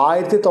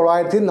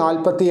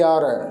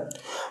 1946.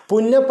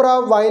 പുന്നപ്ര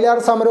വയലാർ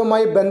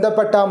സമരവുമായി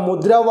ബന്ധപ്പെട്ട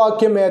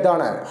മുദ്രാവാക്യം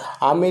ഏതാണ്?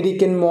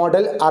 അമേരിക്കൻ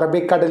മോഡൽ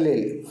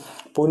അറബിക്കടലിൽ.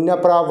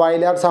 പുന്നപ്ര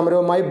വയലാർ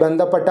സമരവുമായി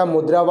ബന്ധപ്പെട്ട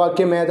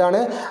മുദ്രാവാക്യം ഏതാണ്?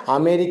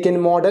 അമേരിക്കൻ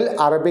മോഡൽ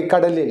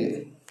അറബിക്കടലിൽ.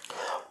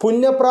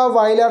 പുന്നപ്ര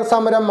വയലാർ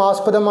സമരം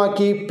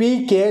ആസ്പദമാക്കി P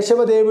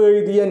കേശവദേവ്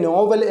എഴുതിയ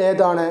നോവൽ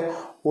ഏതാണ്?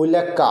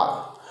 ഉലക്ക.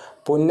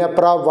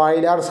 പുന്നപ്ര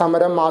വയലാർ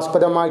സമരം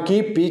ആസ്പദമാക്കി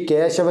P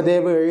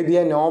കേശവദേവ് എഴുതിയ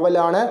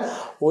നോവലാണ്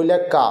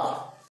ഉലക്ക.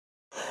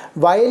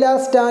 വയലാർ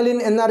സ്റ്റാലിൻ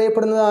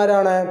എന്നറിയപ്പെടുന്നത്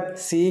ആരാണ്?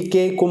 CK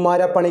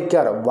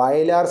കുമാരപ്പണിക്കർ.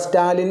 വയലാർ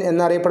സ്റ്റാലിൻ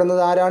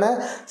എന്നറിയപ്പെടുന്നത് ആരാണ്?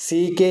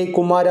 CK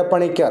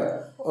കുമാരപ്പണിക്കർ.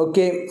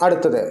 ഓക്കെ,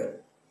 അടുത്തത്.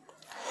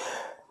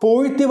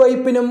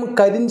 പൂഴ്ത്തിവയ്പ്പിനും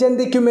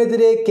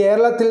കരിഞ്ചന്തയ്ക്കുമെതിരെ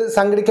കേരളത്തിൽ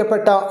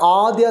സംഘടിപ്പിക്കപ്പെട്ട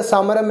ആദ്യ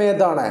സമരം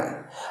ഏതാണ്?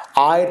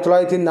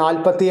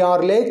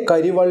 1946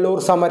 കരിവള്ളൂർ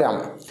സമരം.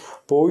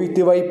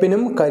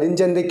 പൂഴ്ത്തിവയ്പ്പിനും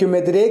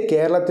കരിഞ്ചന്തയ്ക്കുമെതിരെ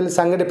കേരളത്തിൽ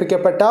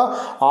സംഘടിപ്പിക്കപ്പെട്ട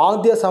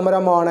ആദ്യ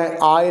സമരമാണ്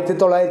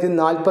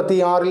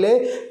 1946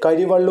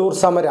 കരിവള്ളൂർ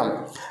സമരം.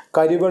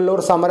 കരിവള്ളൂർ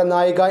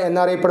സമരനായിക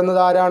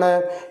എന്നറിയപ്പെടുന്നത് ആരാണ്?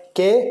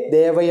 K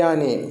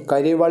ദേവയാനി.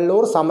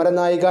 കരിവള്ളൂർ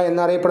സമരനായിക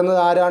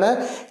എന്നറിയപ്പെടുന്നത് ആരാണ്?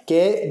 K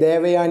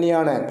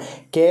ദേവയാനിയാണ്.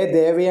 K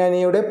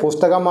ദേവയാനിയുടെ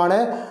പുസ്തകമാണ്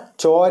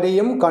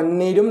ചോരയും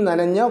കണ്ണീരും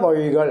നനഞ്ഞ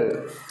വഴികൾ.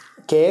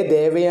 K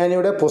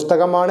ദേവയാനിയുടെ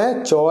പുസ്തകമാണ്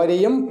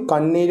ചോരയും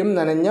കണ്ണീരും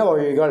നനഞ്ഞ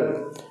വഴികൾ.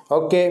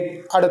 ഓക്കെ,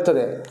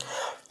 അടുത്തത്.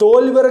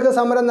 തോൽവിറക്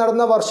സമരം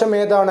നടന്ന വർഷം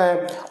ഏതാണ്?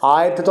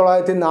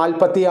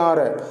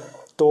 1946.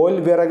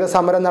 തോൽവിറക്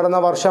സമരം നടന്ന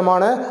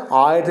വർഷമാണ്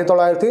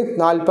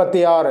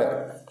 1946.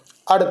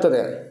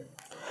 അടുത്തത്.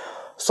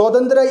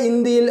 സ്വതന്ത്ര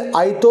ഇന്ത്യയിൽ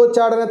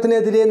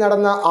അയിത്തോച്ചാടനത്തിനെതിരെ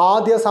നടന്ന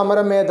ആദ്യ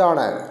സമരം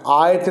ഏതാണ്?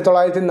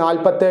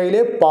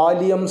 1947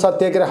 പാലിയം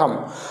സത്യാഗ്രഹം.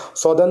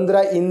 സ്വതന്ത്ര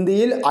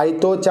ഇന്ത്യയിൽ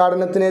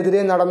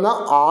അയിത്തോച്ചാടനത്തിനെതിരെ നടന്ന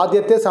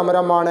ആദ്യത്തെ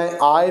സമരമാണ്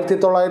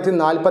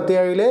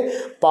 1947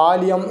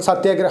 പാലിയം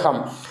സത്യാഗ്രഹം.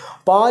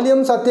 പാലിയം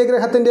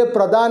സത്യാഗ്രഹത്തിൻ്റെ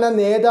പ്രധാന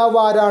നേതാവ്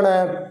ആരാണ്?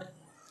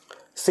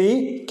 C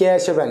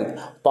കേശവൻ.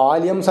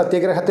 പാലിയം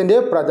സത്യാഗ്രഹത്തിൻ്റെ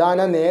പ്രധാന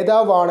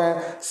നേതാവാണ്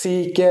C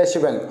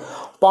കേശവൻ.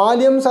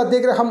 പാലിയം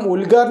സത്യാഗ്രഹം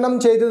ഉദ്ഘാടനം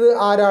ചെയ്തത്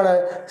ആരാണ്?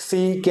 C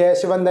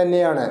കേശവൻ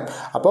തന്നെയാണ്.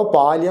 അപ്പോൾ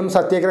പാലിയം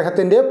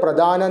സത്യാഗ്രഹത്തിൻ്റെ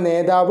പ്രധാന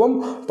നേതാവും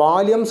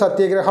പാലിയം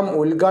സത്യാഗ്രഹം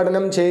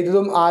ഉദ്ഘാടനം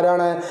ചെയ്തതും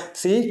ആരാണ്?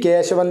 C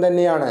കേശവൻ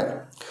തന്നെയാണ്.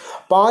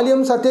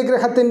 പാലിയം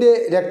സത്യാഗ്രഹത്തിൻ്റെ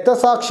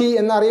രക്തസാക്ഷി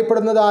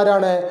എന്നറിയപ്പെടുന്നത്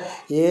ആരാണ്?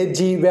 AG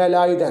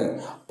വേലായുധൻ.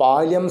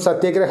 പാലിയം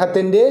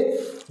സത്യാഗ്രഹത്തിൻ്റെ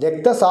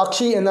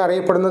രക്തസാക്ഷി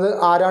എന്നറിയപ്പെടുന്നത്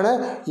ആരാണ്?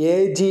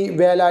 AG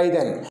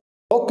Velayudhan.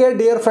 Okay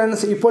dear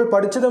friends, ഇപ്പോൾ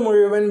പഠിച്ചത്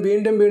മുഴുവൻ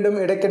വീണ്ടും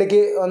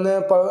ഇടയ്ക്കിടയ്ക്ക് ഒന്ന്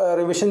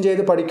റിവിഷൻ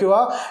ചെയ്ത് പഠിക്കുക.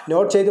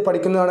 നോട്ട് ചെയ്ത്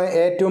പഠിക്കുന്നതാണ്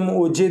ഏറ്റവും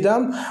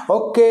ഉചിതം.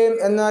 ഓക്കെ,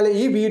 എന്നാൽ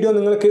ഈ വീഡിയോ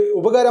നിങ്ങൾക്ക്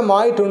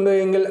ഉപകാരമായിട്ടുണ്ട്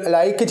എങ്കിൽ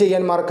ലൈക്ക്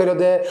ചെയ്യാൻ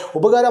മറക്കരുത്.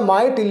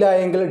 ഉപകാരമായിട്ടില്ല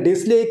എങ്കിൽ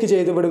ഡിസ്ലൈക്ക്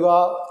ചെയ്ത് വിടുക.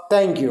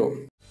 Thank you.